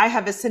now, I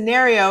have a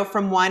scenario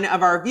from one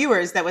of our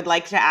viewers that would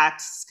like to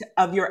ask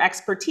of your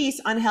expertise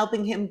on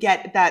helping him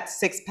get that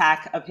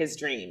six-pack of his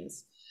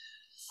dreams.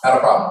 Not a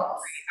problem.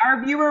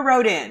 Our viewer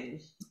wrote in,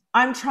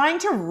 I'm trying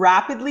to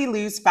rapidly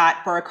lose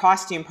fat for a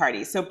costume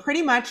party. So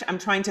pretty much I'm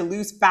trying to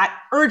lose fat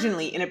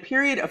urgently in a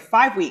period of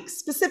 5 weeks,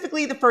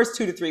 specifically the first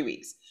 2 to 3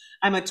 weeks.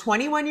 I'm a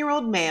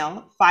 21-year-old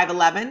male,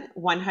 5'11",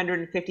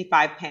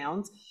 155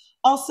 pounds.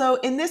 Also,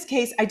 in this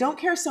case, I don't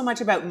care so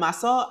much about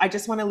muscle. I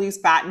just want to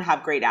lose fat and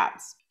have great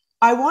abs.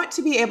 I want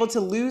to be able to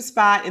lose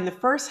fat in the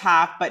first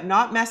half, but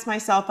not mess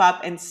myself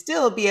up and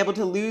still be able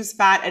to lose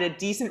fat at a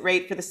decent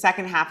rate for the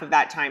second half of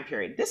that time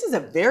period. This is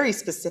a very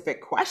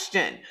specific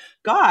question.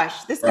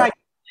 Gosh, this guy is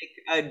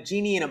like a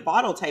genie in a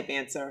bottle type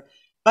answer.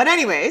 But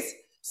anyways,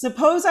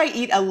 suppose I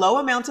eat a low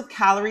amount of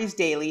calories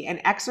daily and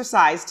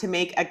exercise to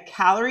make a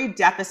calorie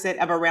deficit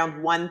of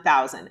around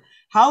 1,000.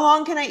 How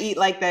long can I eat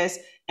like this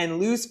and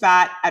lose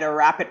fat at a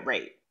rapid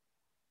rate?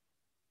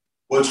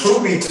 Well,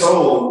 truth be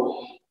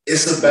told,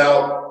 it's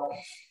about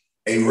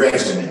a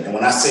regimen. And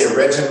when I say a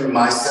regimen,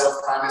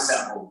 myself, prime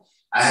example,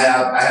 I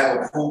have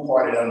a pool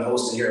party that I'm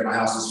hosting here at my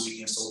house this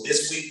weekend. So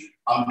this week,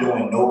 I'm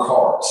doing no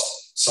carbs.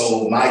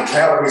 So my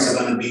calories are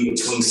going to be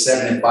between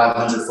 700 and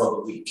 500 for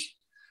the week.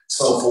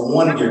 So for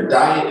one, your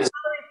diet is...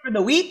 For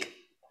the week?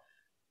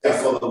 Yeah,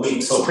 for the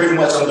week. So pretty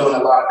much I'm doing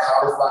a lot of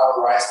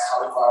cauliflower rice,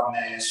 cauliflower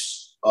mash,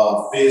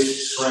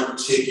 fish, shrimp,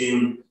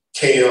 chicken,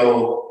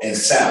 kale, and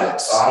salad.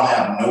 So I don't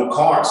have no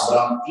carbs, but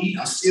I'm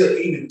still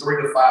eating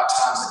 3 to 5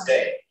 times a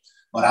day.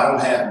 But I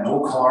don't have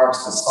no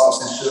carbs, the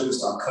salts and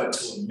sugars are cut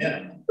to a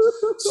minimum.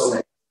 So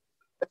to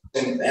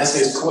answer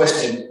this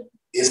question,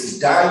 it's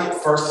diet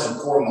first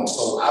and foremost.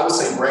 So I would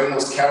say bring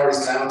those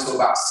calories down to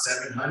about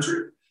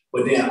 700.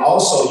 But then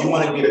also you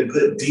want to get a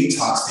good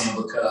detox in,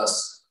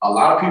 because a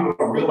lot of people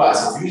don't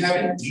realize if you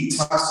haven't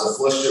detoxed or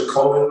flushed your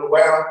colon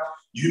well,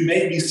 you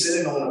may be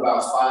sitting on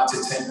about 5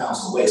 to 10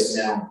 pounds of waste.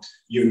 Now,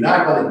 you're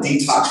not going to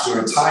detox your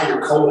entire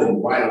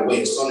colon right away.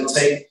 It's going to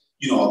take,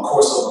 a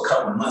course of a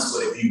couple of months.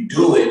 But if you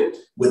do it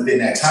within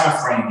that time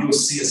frame, you'll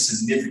see a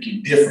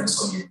significant difference.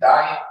 So your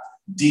diet,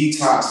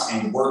 detox,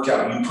 and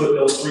workout, you put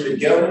those three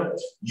together,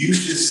 you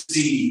should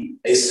see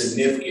a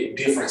significant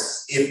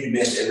difference if you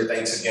mesh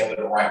everything together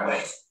the right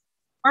way.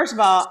 First of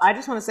all, I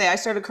just want to say I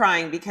started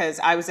crying because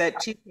I was at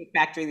Cheesecake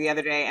Factory the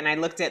other day and I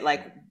looked at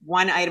like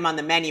one item on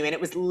the menu and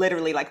it was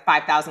literally like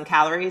 5,000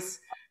 calories.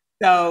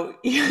 So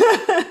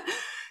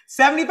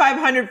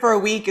 7,500 for a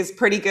week is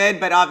pretty good,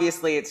 but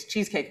obviously it's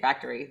Cheesecake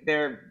Factory.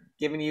 They're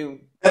giving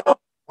you...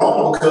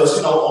 Because,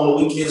 you know, on the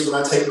weekends when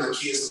I take my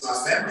kids and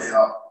my family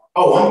out,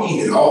 I'm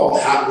eating all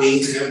hot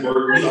wings,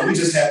 hamburger, you know, we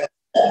just have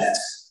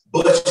moments.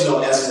 But, you know,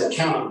 as an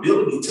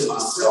accountability to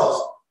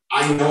myself,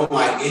 I know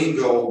my end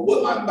goal,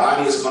 what my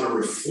body is going to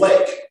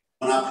reflect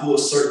when I pull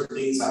certain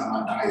things out of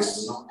my diet.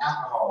 So no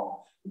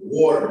alcohol,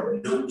 water,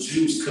 no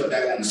juice, cut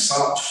back on the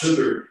salt,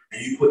 sugar,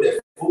 and you put that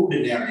food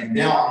in there. And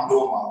now I'm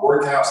doing my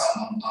workouts,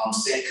 I'm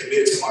staying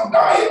committed to my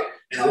diet.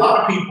 And a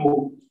lot of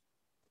people,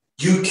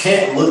 you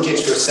can't look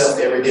at yourself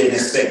every day and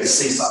expect to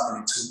see something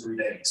in 2-3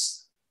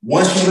 days.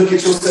 Once you look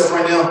at yourself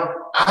right now,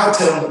 I'll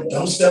tell them,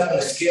 don't step on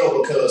the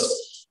scale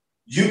because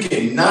you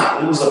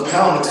cannot lose a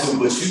pound or two,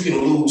 but you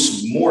can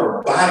lose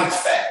more body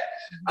fat.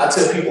 I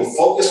tell people,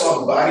 focus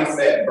on body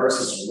fat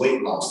versus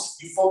weight loss.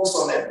 If you focus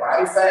on that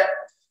body fat,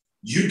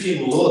 you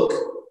can look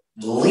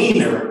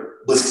leaner,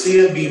 but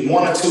still be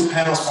 1 or 2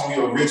 pounds from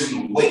your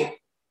original weight.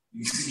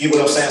 You get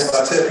what I'm saying?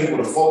 So I tell people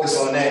to focus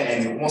on that.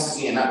 And once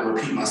again, not to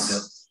repeat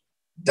myself,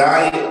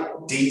 diet,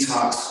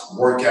 detox,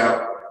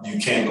 workout, you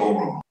can't go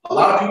wrong. A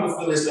lot of people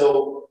feel as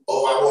though,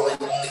 I only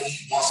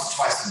eat once or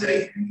twice a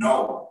day.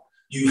 No,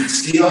 you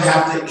still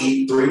have to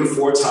eat 3 to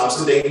 4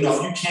 times a day. You know,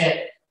 if you can't,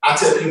 I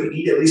tell people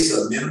eat at least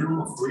a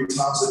minimum of 3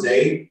 times a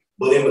day,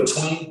 but in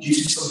between, get you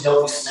some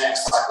healthy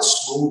snacks like a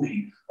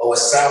smoothie or a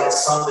salad,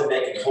 something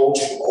that can hold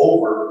you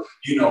over,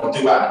 you know,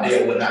 throughout the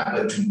day or whatnot,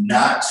 but do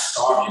not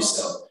starve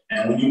yourself.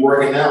 And when you're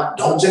working out,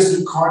 don't just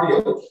do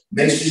cardio.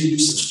 Make sure you do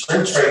some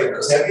strength training.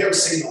 Because have you ever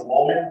seen a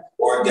woman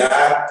or a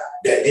guy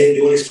that didn't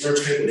do any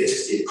strength training, but they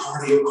just did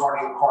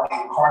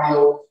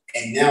cardio,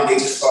 and now they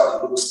just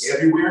start to lose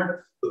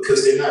everywhere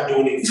because they're not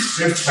doing any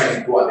strength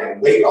training throughout their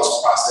weight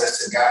loss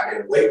process to guide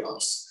their weight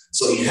loss.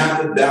 So you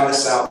have to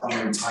balance out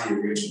your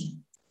entire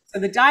regimen. So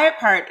the diet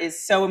part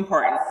is so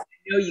important. I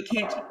know you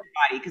can't cheat your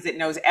body because it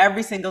knows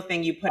every single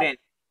thing you put in.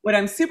 What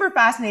I'm super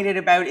fascinated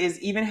about is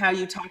even how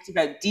you talked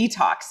about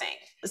detoxing.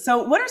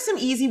 So what are some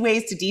easy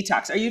ways to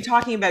detox? Are you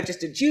talking about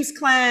just a juice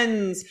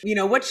cleanse? You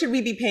know, what should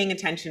we be paying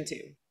attention to?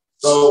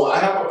 So I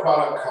have a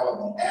product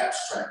called the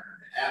Abstractor.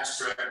 The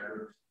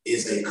Abstractor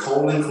is a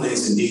colon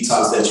cleansing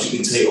detox that you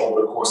can take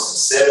over the course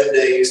of 7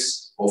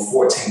 days or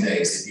 14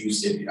 days. I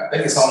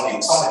think it's only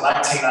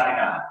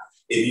 $19.99.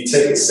 If you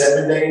take it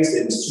 7 days,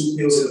 then it's 2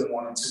 pills in the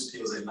morning, 2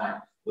 pills at night.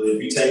 But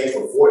if you take it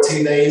for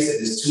 14 days,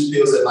 then it's 2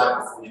 pills at night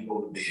before you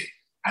go to bed.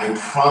 I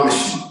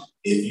promise you,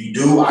 if you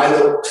do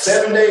either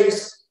 7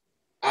 days,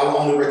 I will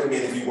only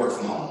recommend if you work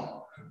from home.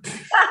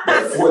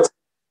 But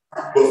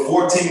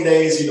 14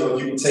 days, you know,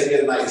 you can take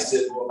it at night and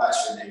still go about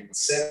your day. But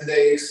 7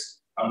 days,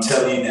 I'm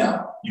telling you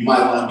now, you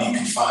might want to be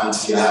confined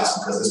to your house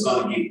because it's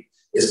going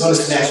to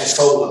snatch your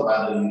soul up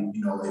out of you,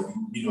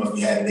 if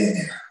you had it in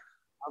there.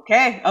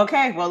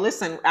 Okay. Well,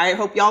 listen, I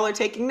hope y'all are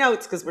taking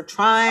notes because we're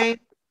trying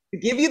to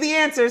give you the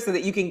answer so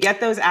that you can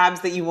get those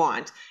abs that you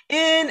want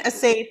in a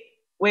safe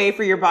way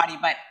for your body.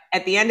 But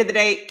at the end of the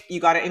day,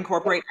 you got to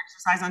incorporate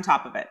exercise on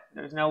top of it.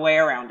 There's no way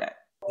around it.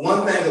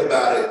 One thing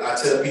about it, I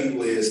tell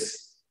people is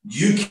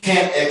you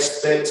can't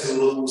expect to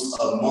lose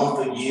a month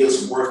or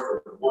year's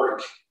worth of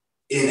work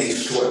in a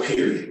short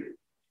period.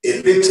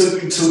 If it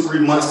took you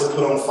 2-3 months to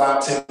put on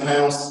 5-10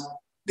 pounds,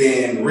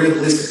 then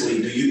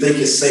realistically, do you think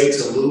it's safe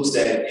to lose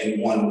that in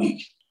 1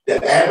 week? The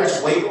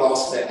average weight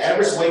loss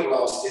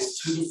is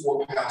 2 to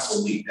 4 pounds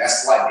a week.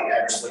 That's like the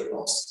average weight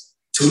loss,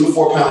 2 to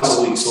 4 pounds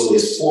a week. So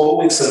it's 4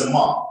 weeks a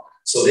month.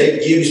 So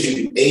that gives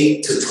you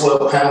 8 to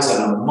 12 pounds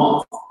in a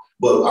month.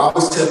 But I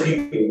always tell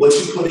people what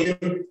you put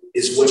in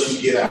is what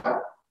you get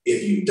out.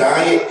 If you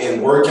diet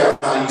and work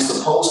out how you're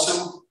supposed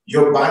to,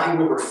 your body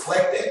will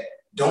reflect that.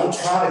 Don't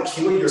try to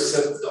kill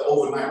yourself with the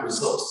overnight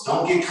results.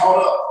 Don't get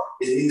caught up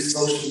in these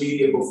social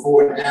media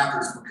before and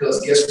afters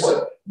because guess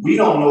what? We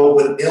don't know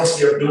what else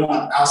they're doing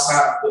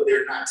outside of what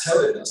they're not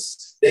telling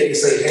us. They can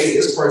say, hey,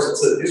 this person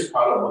took this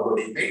product, but what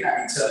they may not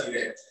be telling you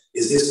that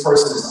is this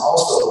person is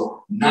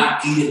also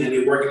not eating and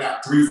they're working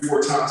out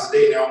 3-4 times a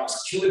day. They're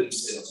almost killing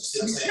themselves.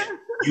 You see what I'm saying?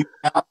 You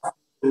have to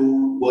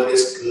do what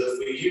is good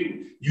for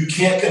you. You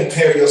can't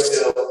compare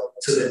yourself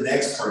to the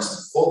next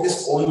person.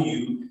 Focus on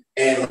you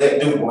and let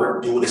the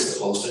work do what it's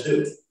supposed to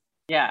do.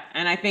 Yeah,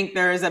 and I think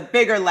there is a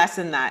bigger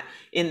lesson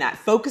in that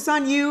focus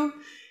on you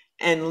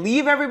and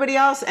leave everybody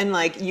else and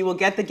you will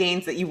get the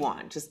gains that you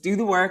want. Just do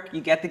the work,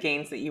 you get the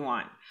gains that you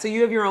want. So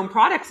you have your own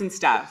products and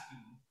stuff.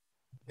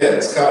 Yeah,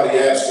 it's called the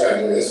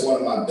Abstractor. It's one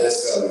of my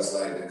best sellers.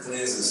 The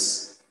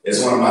cleanse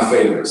is one of my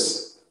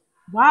favorites.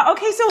 Wow.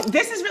 Okay. So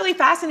this is really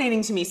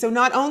fascinating to me. So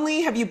not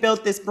only have you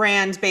built this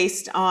brand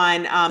based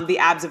on the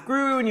abs of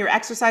Guru and your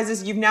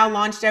exercises, you've now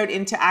launched out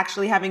into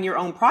actually having your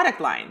own product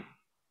line.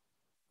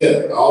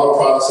 Yeah, all the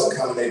products are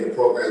accommodating the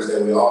programs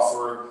that we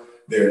offer.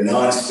 They're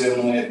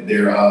non-stimulant.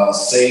 They're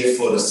safe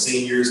for the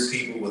seniors,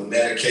 people with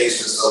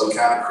medication. So we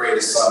kind of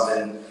created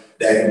something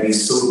that can be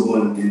suitable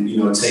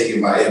and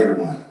taken by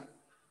everyone.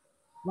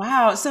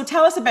 Wow. So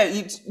tell us about,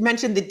 you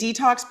mentioned the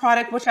detox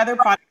product. Which other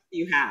products do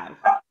you have?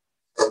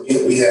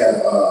 We have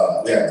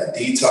the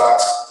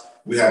detox.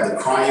 We have the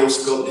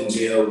cryosculpting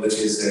gel, which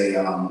is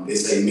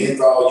it's a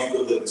menthol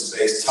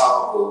eucalyptus-based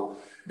topical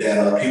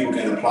that people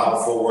can apply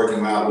before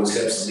working out, which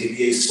helps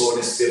alleviate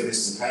soreness,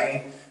 stiffness, and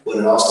pain, but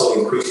it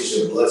also increases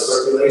your blood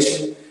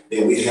circulation.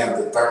 Then we have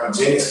the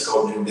thermogenic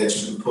sculpting that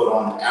you can put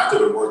on after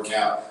the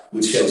workout,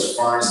 which helps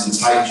firms and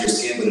tightens your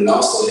skin, but it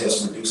also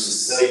helps reduce the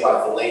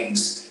cellulite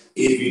fillatings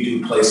if you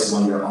do place it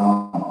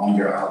on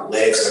your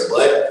legs or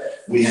butt.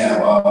 We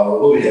have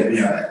we have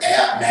an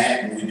ab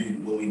mat.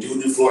 When we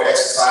do floor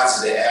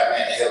exercises, the ab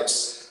mat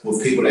helps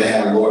with people that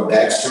have lower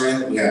back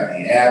strength. We have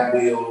the ab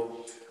wheel.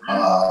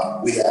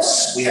 We have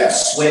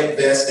sweat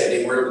vests that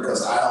they wear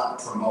because I don't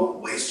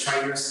promote waist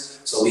trainers.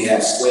 So we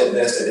have sweat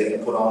vests that they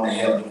can put on to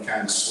help them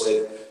kind of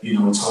sweat,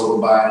 total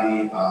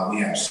body.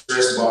 We have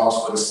stress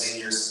balls for the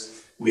seniors.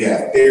 We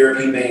have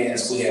therapy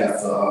bands. We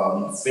have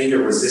finger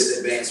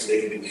resistant bands so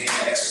they can do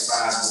hand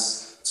exercises.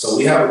 So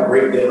we have a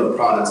great deal of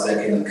products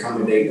that can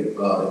accommodate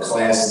the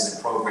classes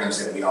and programs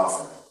that we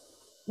offer.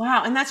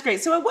 Wow, and that's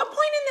great. So at what point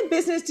in the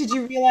business did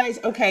you realize,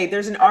 okay,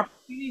 there's an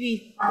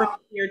opportunity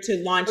here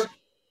to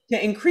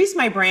increase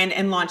my brand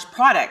and launch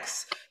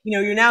products?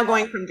 You're now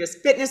going from just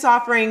fitness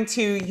offering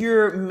to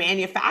you're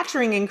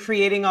manufacturing and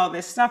creating all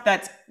this stuff.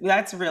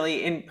 That's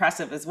really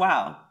impressive as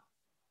well.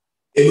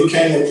 It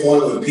became a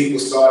point when people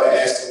started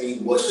asking me,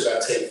 what should I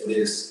take for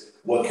this?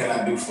 What can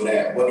I do for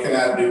that? What can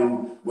I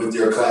do with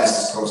your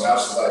classes coach? I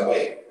was just like,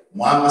 wait,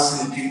 why am I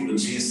sending people to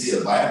GNC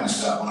or Vitamin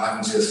Shop when I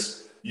can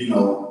just,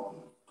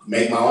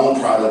 make my own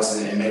products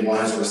and make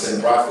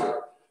 100% profit?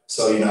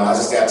 So, I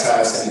just got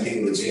tired of sending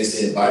people to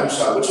GNC and Vitamin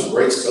Shop, which are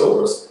great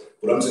stores,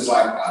 but I'm just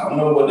like, I don't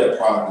know what that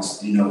product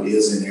is,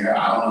 is in there.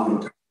 I don't know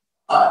who to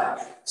buy it.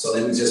 So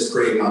let me just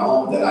create my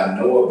own that I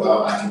know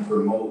about, I can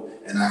promote,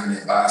 and I can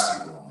advise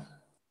people on.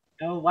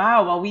 Oh,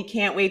 wow. Well, we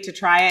can't wait to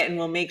try it, and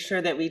we'll make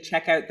sure that we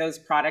check out those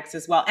products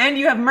as well. And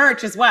you have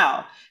merch as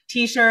well.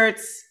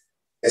 T-shirts.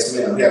 Yes,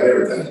 ma'am. We have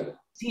everything.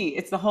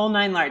 It's the whole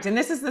nine yards. And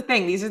this is the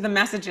thing. These are the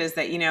messages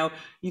that, you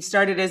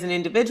started as an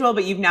individual,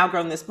 but you've now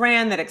grown this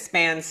brand that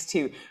expands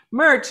to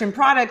merch and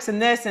products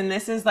and this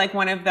is like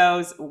one of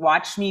those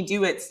watch me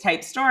do it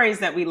type stories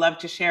that we love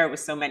to share with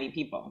so many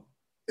people.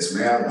 Yes,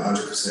 ma'am.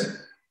 100%.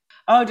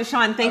 Oh,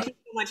 Deshaun, thank you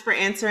so much for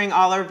answering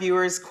all our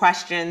viewers'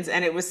 questions.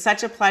 And it was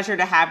such a pleasure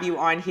to have you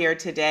on here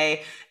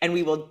today. And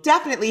we will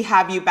definitely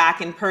have you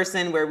back in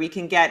person where we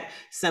can get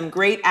some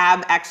great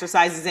ab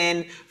exercises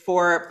in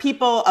for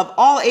people of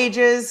all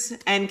ages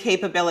and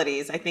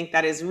capabilities. I think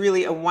that is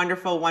really a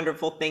wonderful,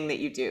 wonderful thing that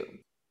you do.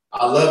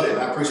 I love it.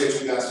 I appreciate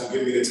you guys for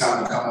giving me the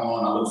time to come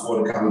on. I look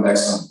forward to coming back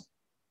soon.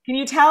 Can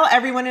you tell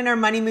everyone in our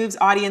Money Moves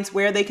audience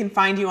where they can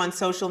find you on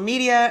social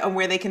media and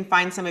where they can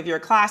find some of your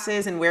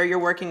classes and where you're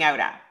working out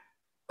at?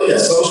 Yeah,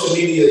 social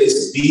media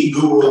is The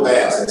Guru of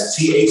Abs. That's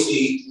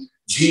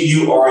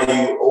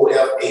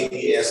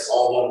TheGuruofAbs,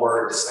 all one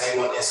word, the same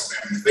on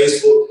Instagram and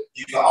Facebook.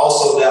 You can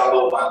also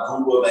download my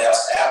Guru of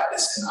Abs app.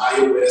 It's in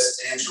iOS,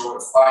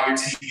 Android, Fire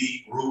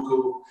TV,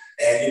 Roku.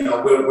 And,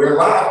 we're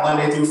live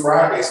Monday through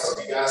Friday. So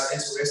if you guys are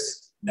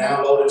interested,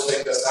 download and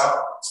check us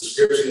out.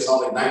 Subscription is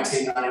only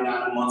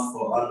 $19.99 a month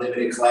for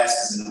unlimited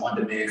classes and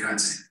on-demand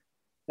content.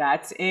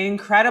 That's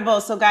incredible.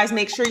 So guys,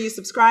 make sure you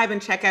subscribe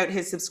and check out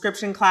his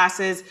subscription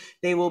classes.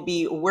 They will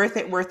be worth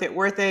it.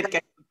 Get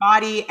your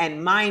body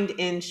and mind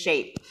in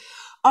shape.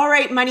 All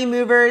right, Money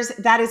Movers,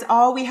 that is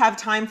all we have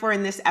time for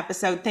in this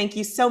episode. Thank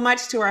you so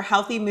much to our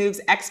Healthy Moves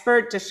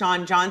expert,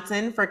 Deshaun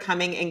Johnson, for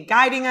coming and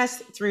guiding us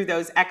through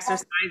those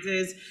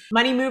exercises.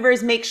 Money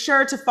Movers, make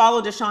sure to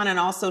follow Deshaun on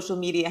all social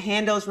media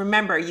handles.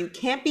 Remember, you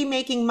can't be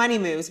making money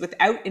moves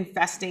without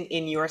investing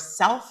in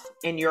yourself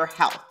and your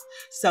health.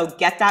 So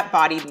get that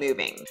body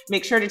moving.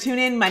 Make sure to tune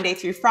in Monday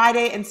through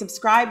Friday and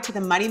subscribe to the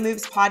Money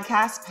Moves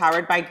podcast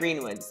powered by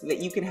Greenwood so that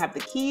you can have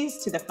the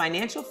keys to the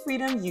financial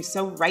freedom you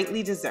so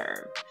rightly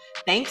deserve.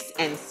 Thanks,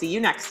 and see you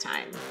next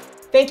time.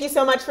 Thank you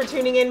so much for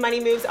tuning in, Money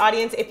Moves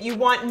audience. If you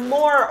want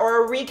more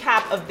or a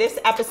recap of this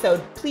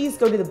episode, please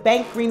go to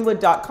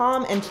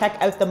thebankgreenwood.com and check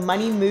out the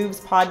Money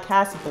Moves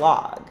podcast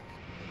blog.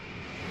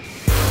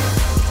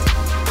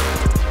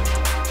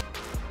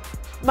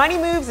 Money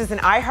Moves is an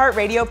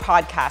iHeartRadio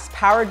podcast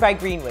powered by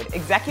Greenwood,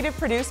 executive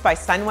produced by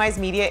Sunwise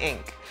Media,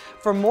 Inc.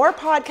 For more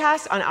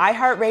podcasts on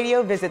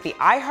iHeartRadio, visit the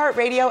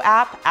iHeartRadio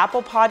app,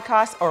 Apple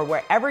Podcasts, or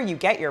wherever you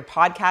get your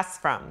podcasts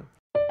from.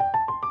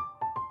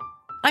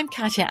 I'm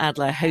Katya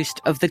Adler, host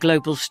of The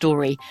Global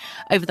Story.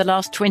 Over the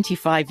last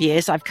 25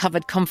 years, I've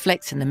covered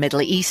conflicts in the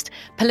Middle East,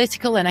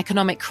 political and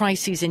economic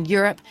crises in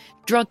Europe,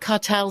 drug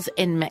cartels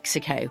in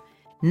Mexico.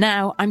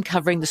 Now I'm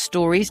covering the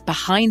stories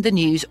behind the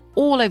news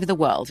all over the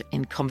world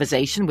in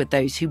conversation with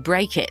those who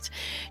break it.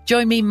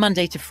 Join me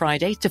Monday to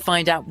Friday to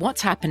find out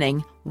what's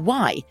happening,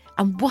 why,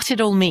 and what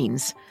it all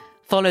means.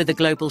 Follow The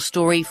Global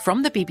Story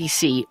from the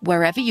BBC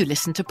wherever you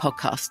listen to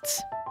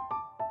podcasts.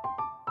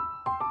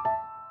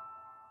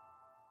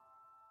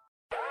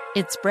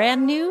 It's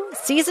brand new,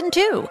 Season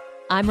 2.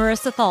 I'm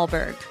Marissa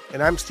Thalberg.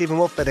 And I'm Stephen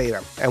Wolf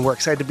Pereira, and we're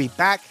excited to be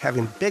back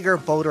having bigger,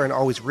 bolder, and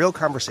always real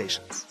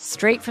conversations.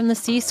 Straight from the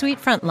C-suite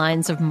front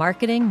lines of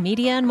marketing,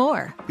 media, and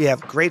more. We have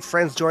great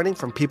friends joining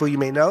from people you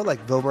may know,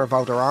 like Wilmer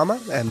Valderrama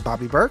and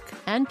Bobby Burke.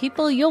 And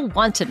people you'll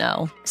want to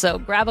know. So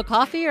grab a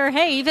coffee or,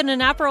 hey, even an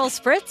Aperol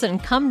Spritz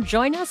and come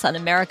join us on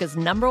America's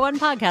 #1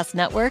 podcast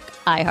network,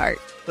 iHeart.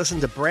 Listen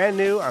to Brand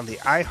New on the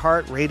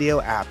iHeart Radio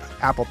app,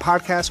 Apple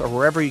Podcasts, or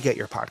wherever you get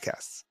your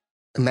podcasts.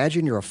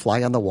 Imagine you're a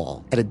fly on the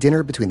wall at a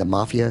dinner between the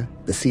Mafia,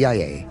 the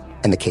CIA,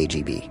 and the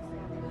KGB.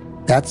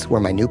 That's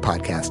where my new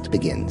podcast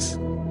begins.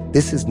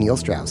 This is Neil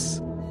Strauss,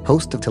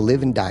 host of To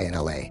Live and Die in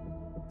LA,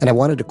 and I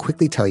wanted to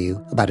quickly tell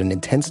you about an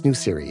intense new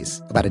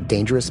series about a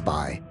dangerous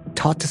spy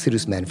taught to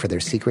seduce men for their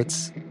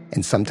secrets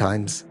and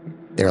sometimes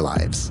their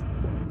lives.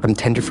 From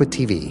Tenderfoot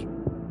TV,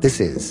 this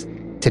is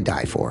To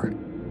Die For.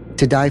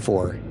 To Die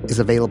For is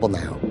available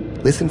now.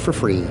 Listen for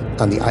free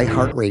on the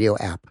iHeartRadio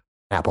app,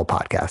 Apple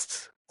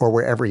Podcasts, or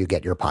wherever you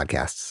get your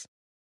podcasts.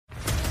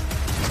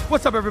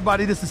 What's up,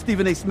 everybody? This is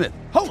Stephen A. Smith,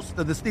 host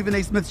of the Stephen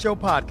A. Smith Show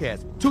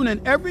podcast. Tune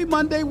in every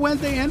Monday,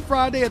 Wednesday, and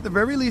Friday at the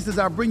very least as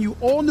I bring you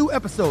all new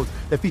episodes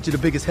that feature the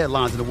biggest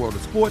headlines in the world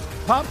of sports,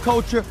 pop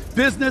culture,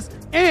 business,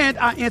 and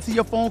I answer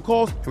your phone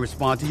calls and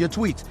respond to your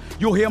tweets.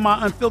 You'll hear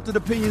my unfiltered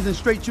opinions and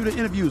straight-shooter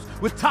interviews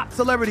with top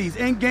celebrities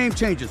and game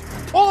changers.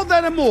 All of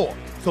that and more.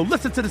 So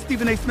listen to the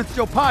Stephen A. Smith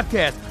Show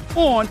podcast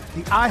on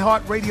the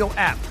iHeartRadio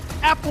app,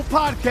 Apple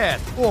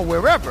Podcasts, or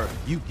wherever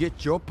you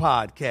get your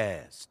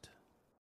podcasts.